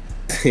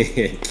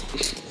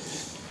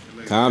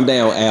 Calm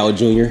down, Al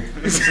Jr. You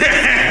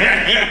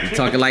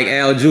talking like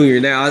Al Jr.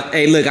 now.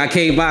 Hey, look, I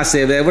came by and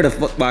said, man, where the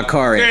fuck my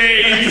car at?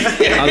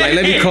 I was like,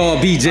 let me call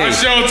BJ. I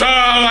showed Tom,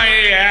 I'm like,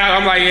 yeah, Al.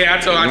 I'm like, yeah, I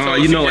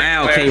told you know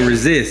Al can't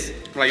resist.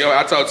 I'm like, yo,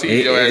 I told T.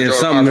 If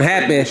something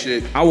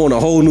happen, I want a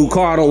whole new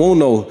car. I don't want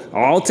no.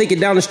 I'll take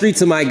it down the street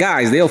to my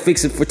guys. They'll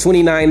fix it for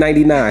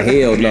 $29.99.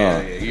 Hell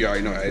no. Yeah, you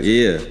already know that.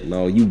 Yeah,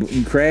 no,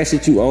 you crash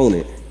it, you own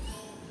it.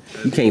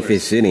 You can't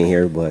fit shit in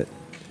here, but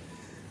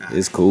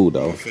it's cool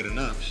though. Fit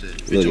enough,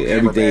 shit. Look at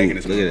everything.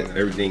 Look at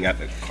everything got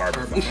the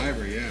carbon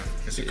fiber, yeah.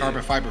 It's a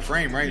carbon fiber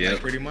frame, right? Yeah.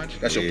 Like, pretty much.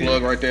 That's your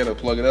plug right there to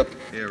plug it up.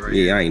 Yeah, right.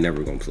 Yeah, I ain't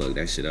never gonna plug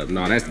that shit up.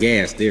 No, that's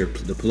gas there.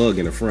 The plug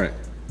in the front.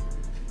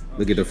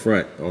 Look at the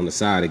front. On the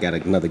side, it got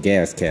another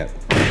gas cap.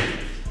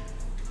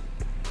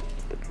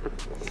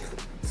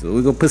 So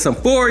we're gonna put some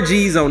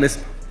 4Gs on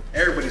this.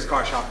 Everybody's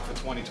car shopping for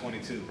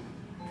 2022.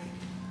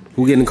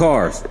 Who getting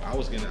cars? I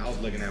was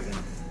looking at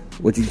one.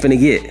 What you finna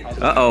get?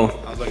 Uh-oh.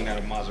 I was looking at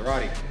a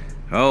Maserati.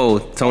 Oh,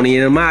 Tony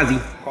and Amazi.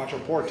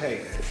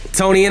 Quattroporte.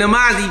 Tony and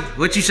Amazi,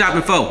 what you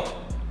shopping for?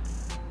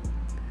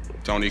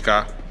 Tony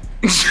car.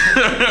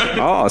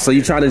 Oh, so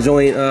you trying to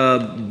join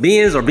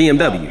Benz or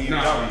BMW?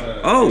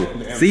 Oh,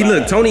 see,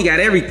 look, Tony got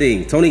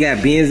everything. Tony got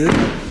Benzes,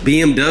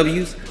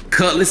 BMWs,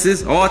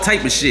 Cutlasses, all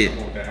type of shit.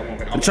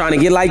 I'm trying to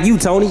get like you,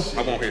 Tony.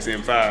 I want his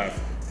M5.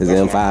 His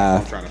M5.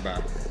 I'm trying to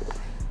buy.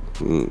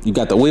 You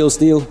got the wheels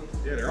still?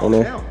 Yeah, they're on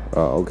there. Now.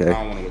 Oh, okay.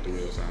 I don't want to with the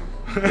wheels on.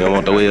 You don't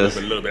want the wheels?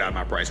 A little bit out of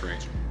my price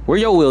range. Where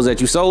your wheels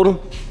at? You sold them?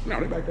 No,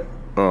 they back there.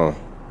 Oh.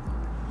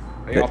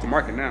 They off the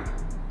market now.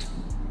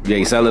 You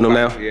ain't selling them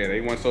now? Yeah,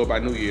 they weren't sold by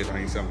New Year's. I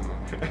ain't selling them.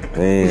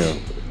 Damn.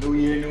 New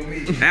year, new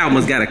me. Al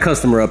must got a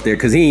customer up there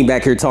because he ain't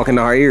back here talking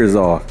our ears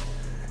off.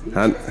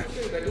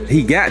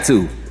 He got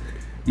to.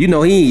 You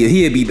know,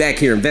 he'll be back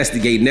here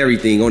investigating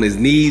everything on his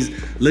knees,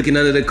 looking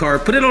under the car.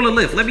 Put it on the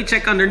lift. Let me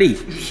check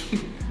underneath.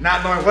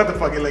 Not knowing what the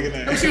fuck you're looking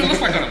at. Let's see what it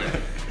looks like under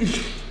there.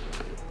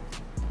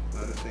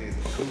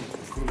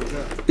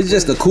 It's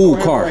just a cool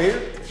car. Right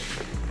here?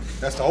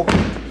 That's the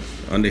opening.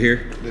 Under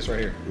here? This right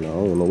here. No,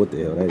 I don't know what the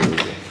hell that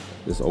is.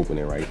 This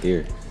opening right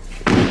there.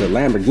 The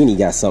Lamborghini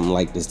got something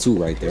like this too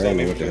right there. I don't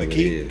know what the hell it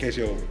key in is. case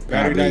your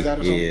battery dies out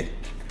or something? Yeah.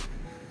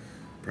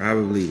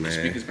 Probably, man.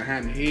 Speakers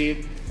behind the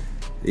head.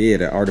 Yeah,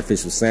 the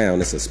artificial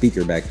sound. It's a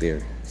speaker back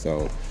there.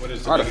 So What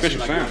is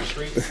Artificial sound.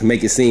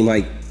 make it seem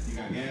like, You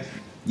got gas?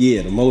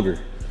 yeah, the motor.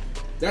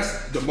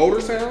 That's the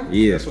motor sound?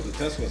 Yeah. That's what the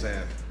Teslas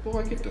have.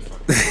 Boy, get the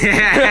fuck.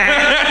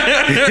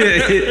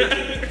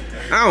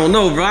 I don't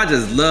know, bro. I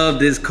just love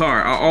this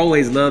car. I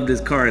always loved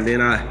this car. And then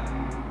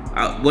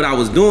what I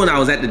was doing, I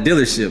was at the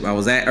dealership. I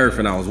was at Earth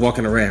and I was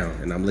walking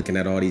around and I'm looking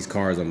at all these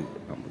cars. I'm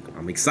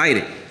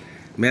excited.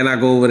 Man, I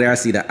go over there, I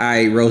see the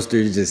i8 Roadster.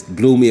 It just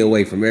blew me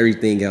away from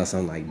everything else.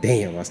 I'm like,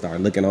 damn. I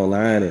started looking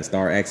online and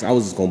started asking. I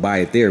was just gonna buy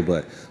it there,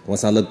 but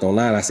once I looked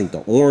online, I seen the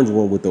orange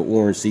one with the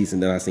orange seats,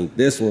 and then I seen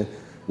this one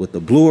with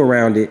the blue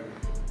around it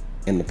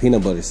and the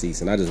peanut butter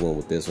seats, and I just went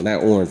with this one.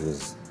 That orange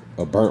was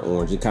a burnt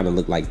orange. It kind of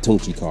looked like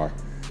Tunchi car.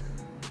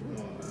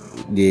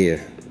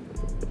 Yeah.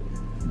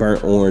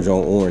 Burnt orange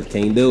on orange.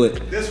 Can't do it.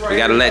 We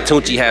gotta let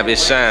Tunchi have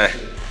his shine.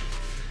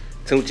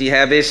 Tunchi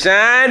have his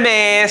shine,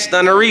 man.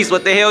 Stunner Reese,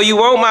 what the hell you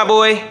want, my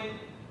boy?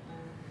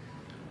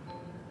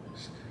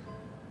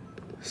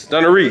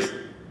 Stunner Reese.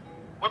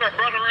 What up,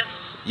 brother?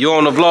 You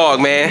on the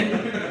vlog,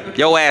 man.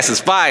 Your ass is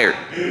fired.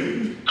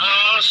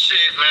 Oh, shit,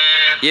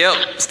 man.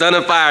 Yep,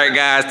 Stunner fired,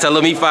 guys. Tell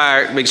him he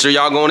fired. Make sure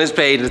y'all go on his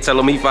page and tell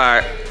him he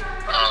fired.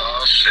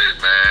 Oh,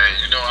 shit, man.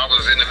 You know, I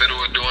was in the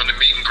middle of doing the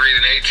meet and greet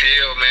in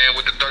ATL, man,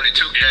 with the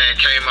 32 gang.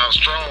 Came out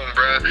strong,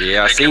 bro.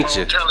 Yeah, I They seen kept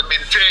you. on telling me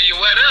to tell you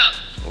what up.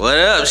 What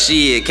up,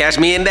 shit? Catch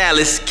me in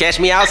Dallas. Catch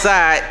me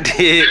outside.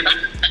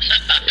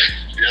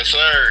 Yes,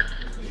 sir.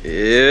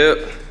 Yep,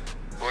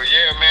 Well,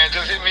 yeah, man,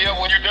 just hit me up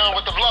when you're done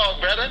with the vlog,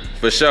 brother.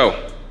 for sure. All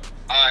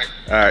right.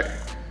 All right.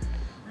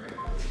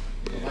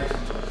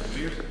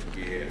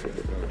 Yeah.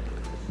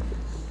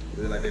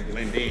 They're like they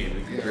blend in.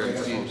 You can barely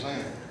That's see what I'm it.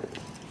 saying.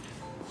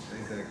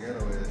 Ain't that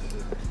ghetto ass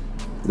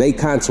shit. They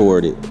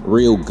contoured it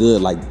real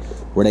good, like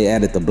where they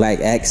added the black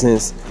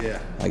accents. Yeah.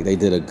 Like they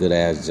did a good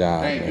ass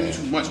job, They ain't man. doing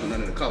too much with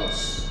none of the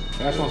colors.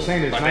 That's what I'm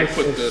saying. It's Like nice. they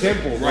put It's the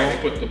simple, bro.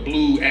 right. They put the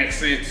blue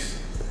accents,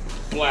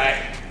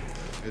 black.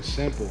 It's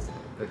simple.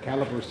 The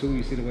calipers too.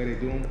 You see the way they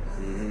do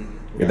them?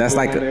 Yeah, that's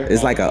like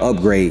it's like an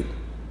upgrade,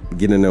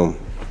 getting them.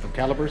 The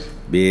calipers.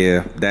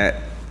 Yeah,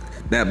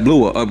 that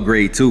blue a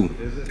upgrade too.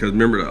 Cause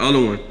remember the other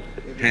one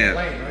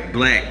had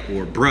black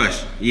or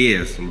brush.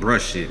 Yeah, some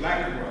brush shit.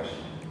 Black and brush.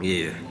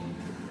 Yeah.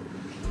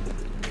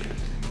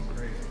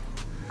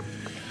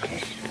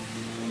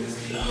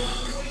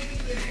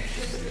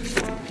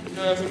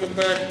 Guys in the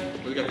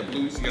back. We got the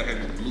blue. So you gotta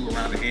have the blue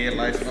around the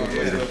headlights and all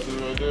that stuff too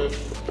right there.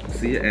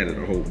 See, it added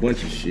a whole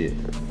bunch of shit.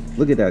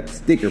 Look at that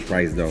sticker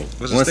price though.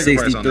 What's the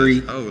sticker price on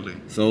this? 163. Holy.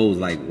 So it was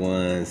like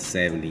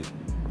 170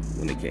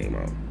 when it came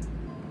out.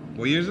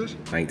 What year is this?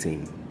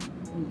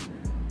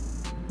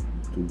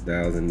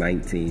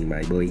 2019,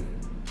 my boy.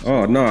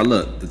 Oh no,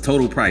 look, the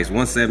total price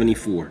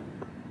 174.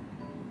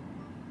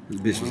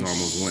 This bitch was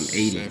almost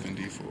 180.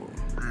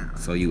 74.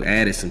 So you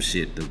added some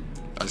shit. The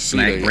I see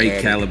black they brake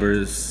added-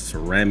 calibers,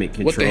 ceramic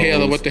controls.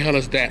 What the hell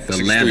is that? The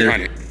For leather.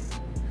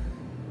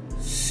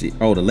 6300. Shit.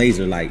 Oh, the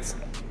laser lights.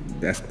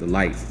 That's the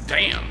lights.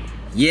 Damn.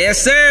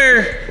 Yes,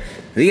 sir.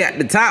 We got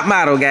the top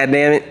model,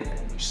 goddammit.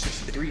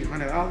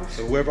 $300.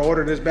 So whoever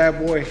ordered this bad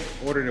boy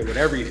ordered it with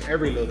every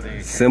little thing.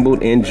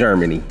 Assembled in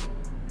Germany.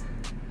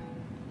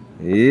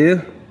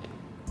 Yeah.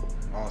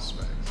 All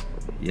specs.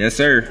 Yes,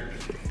 sir.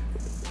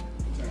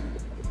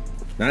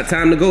 Not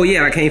time to go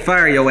yet. I can't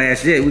fire your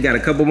ass yet. We got a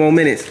couple more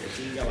minutes.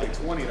 You got like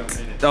 20 of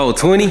them in it. Oh,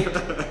 20?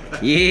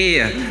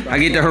 Yeah. I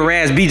get to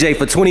harass BJ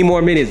for 20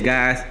 more minutes,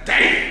 guys.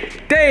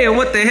 Damn,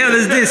 what the hell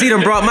is this? He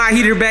done brought my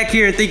heater back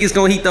here and think it's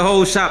gonna heat the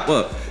whole shop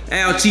up.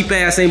 Al cheap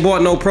ass ain't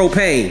bought no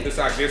propane. This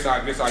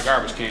our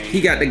garbage can.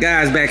 He got the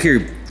guys back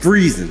here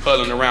freezing.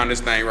 Huddling around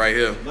this thing right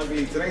here.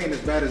 Luckily today ain't as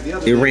bad as the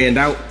other It day. ran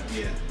out.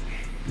 Yeah.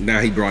 Now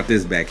he brought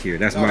this back here.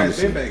 That's No, my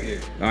that's been machine. back here.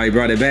 Oh, he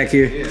brought it back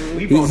here? Yeah,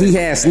 we brought He it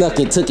had snuck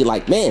and took it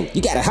like, man,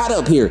 you got it hot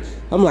up here.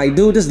 I'm like,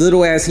 dude, this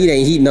little ass heat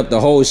ain't heating up the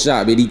whole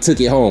shop, and he took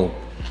it home.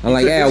 I'm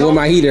like, yeah, where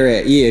my heater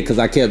at? Yeah, because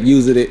I kept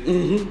using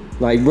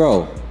it. Like,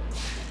 bro.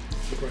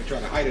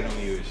 Trying to hide it on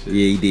you and shit. Yeah,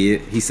 he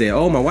did. He said,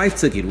 oh, my wife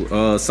took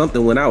it.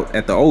 Something went out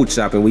at the old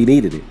shop, and we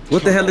needed it.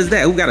 What the hell is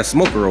that? Who got a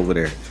smoker over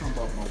there? Talking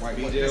about my wife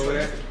BJ over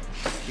there.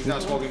 He's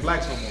not smoking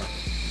blacks no more.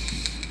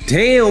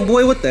 Damn,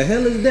 boy, what the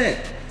hell is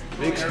that?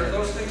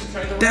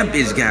 That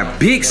bitch got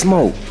big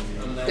smoke.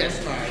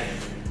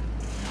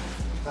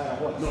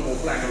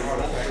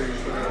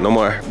 No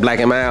more black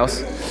and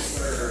miles.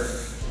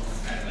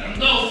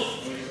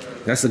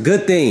 That's a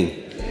good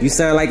thing. You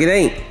sound like it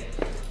ain't.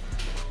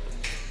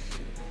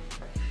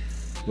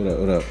 What up,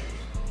 what up?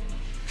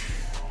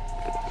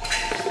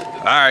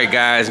 All right,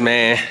 guys,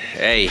 man.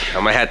 Hey,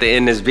 I'm gonna have to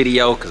end this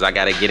video because I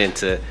gotta get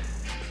into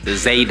the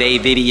Zay Day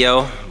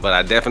video, but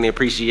I definitely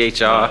appreciate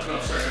y'all.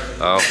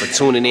 for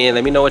tuning in.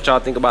 Let me know what y'all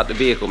think about the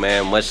vehicle,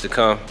 man. Much to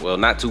come. Well,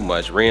 not too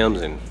much.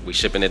 Rims, and we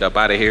shipping it up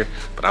out of here.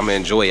 But I'm gonna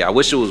enjoy it. I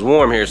wish it was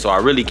warm here so I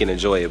really can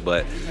enjoy it.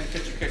 But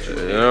you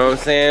know what I'm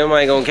saying?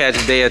 I ain't gonna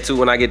catch a day or two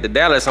when I get to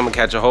Dallas. I'm gonna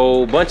catch a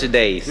whole bunch of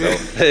days. So.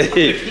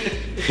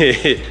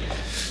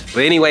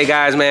 But anyway,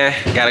 guys, man,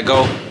 gotta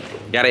go.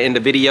 Gotta end the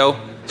video.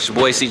 It's your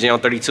boy CJ on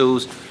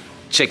 32s.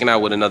 Checking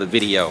out with another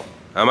video.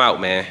 I'm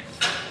out, man.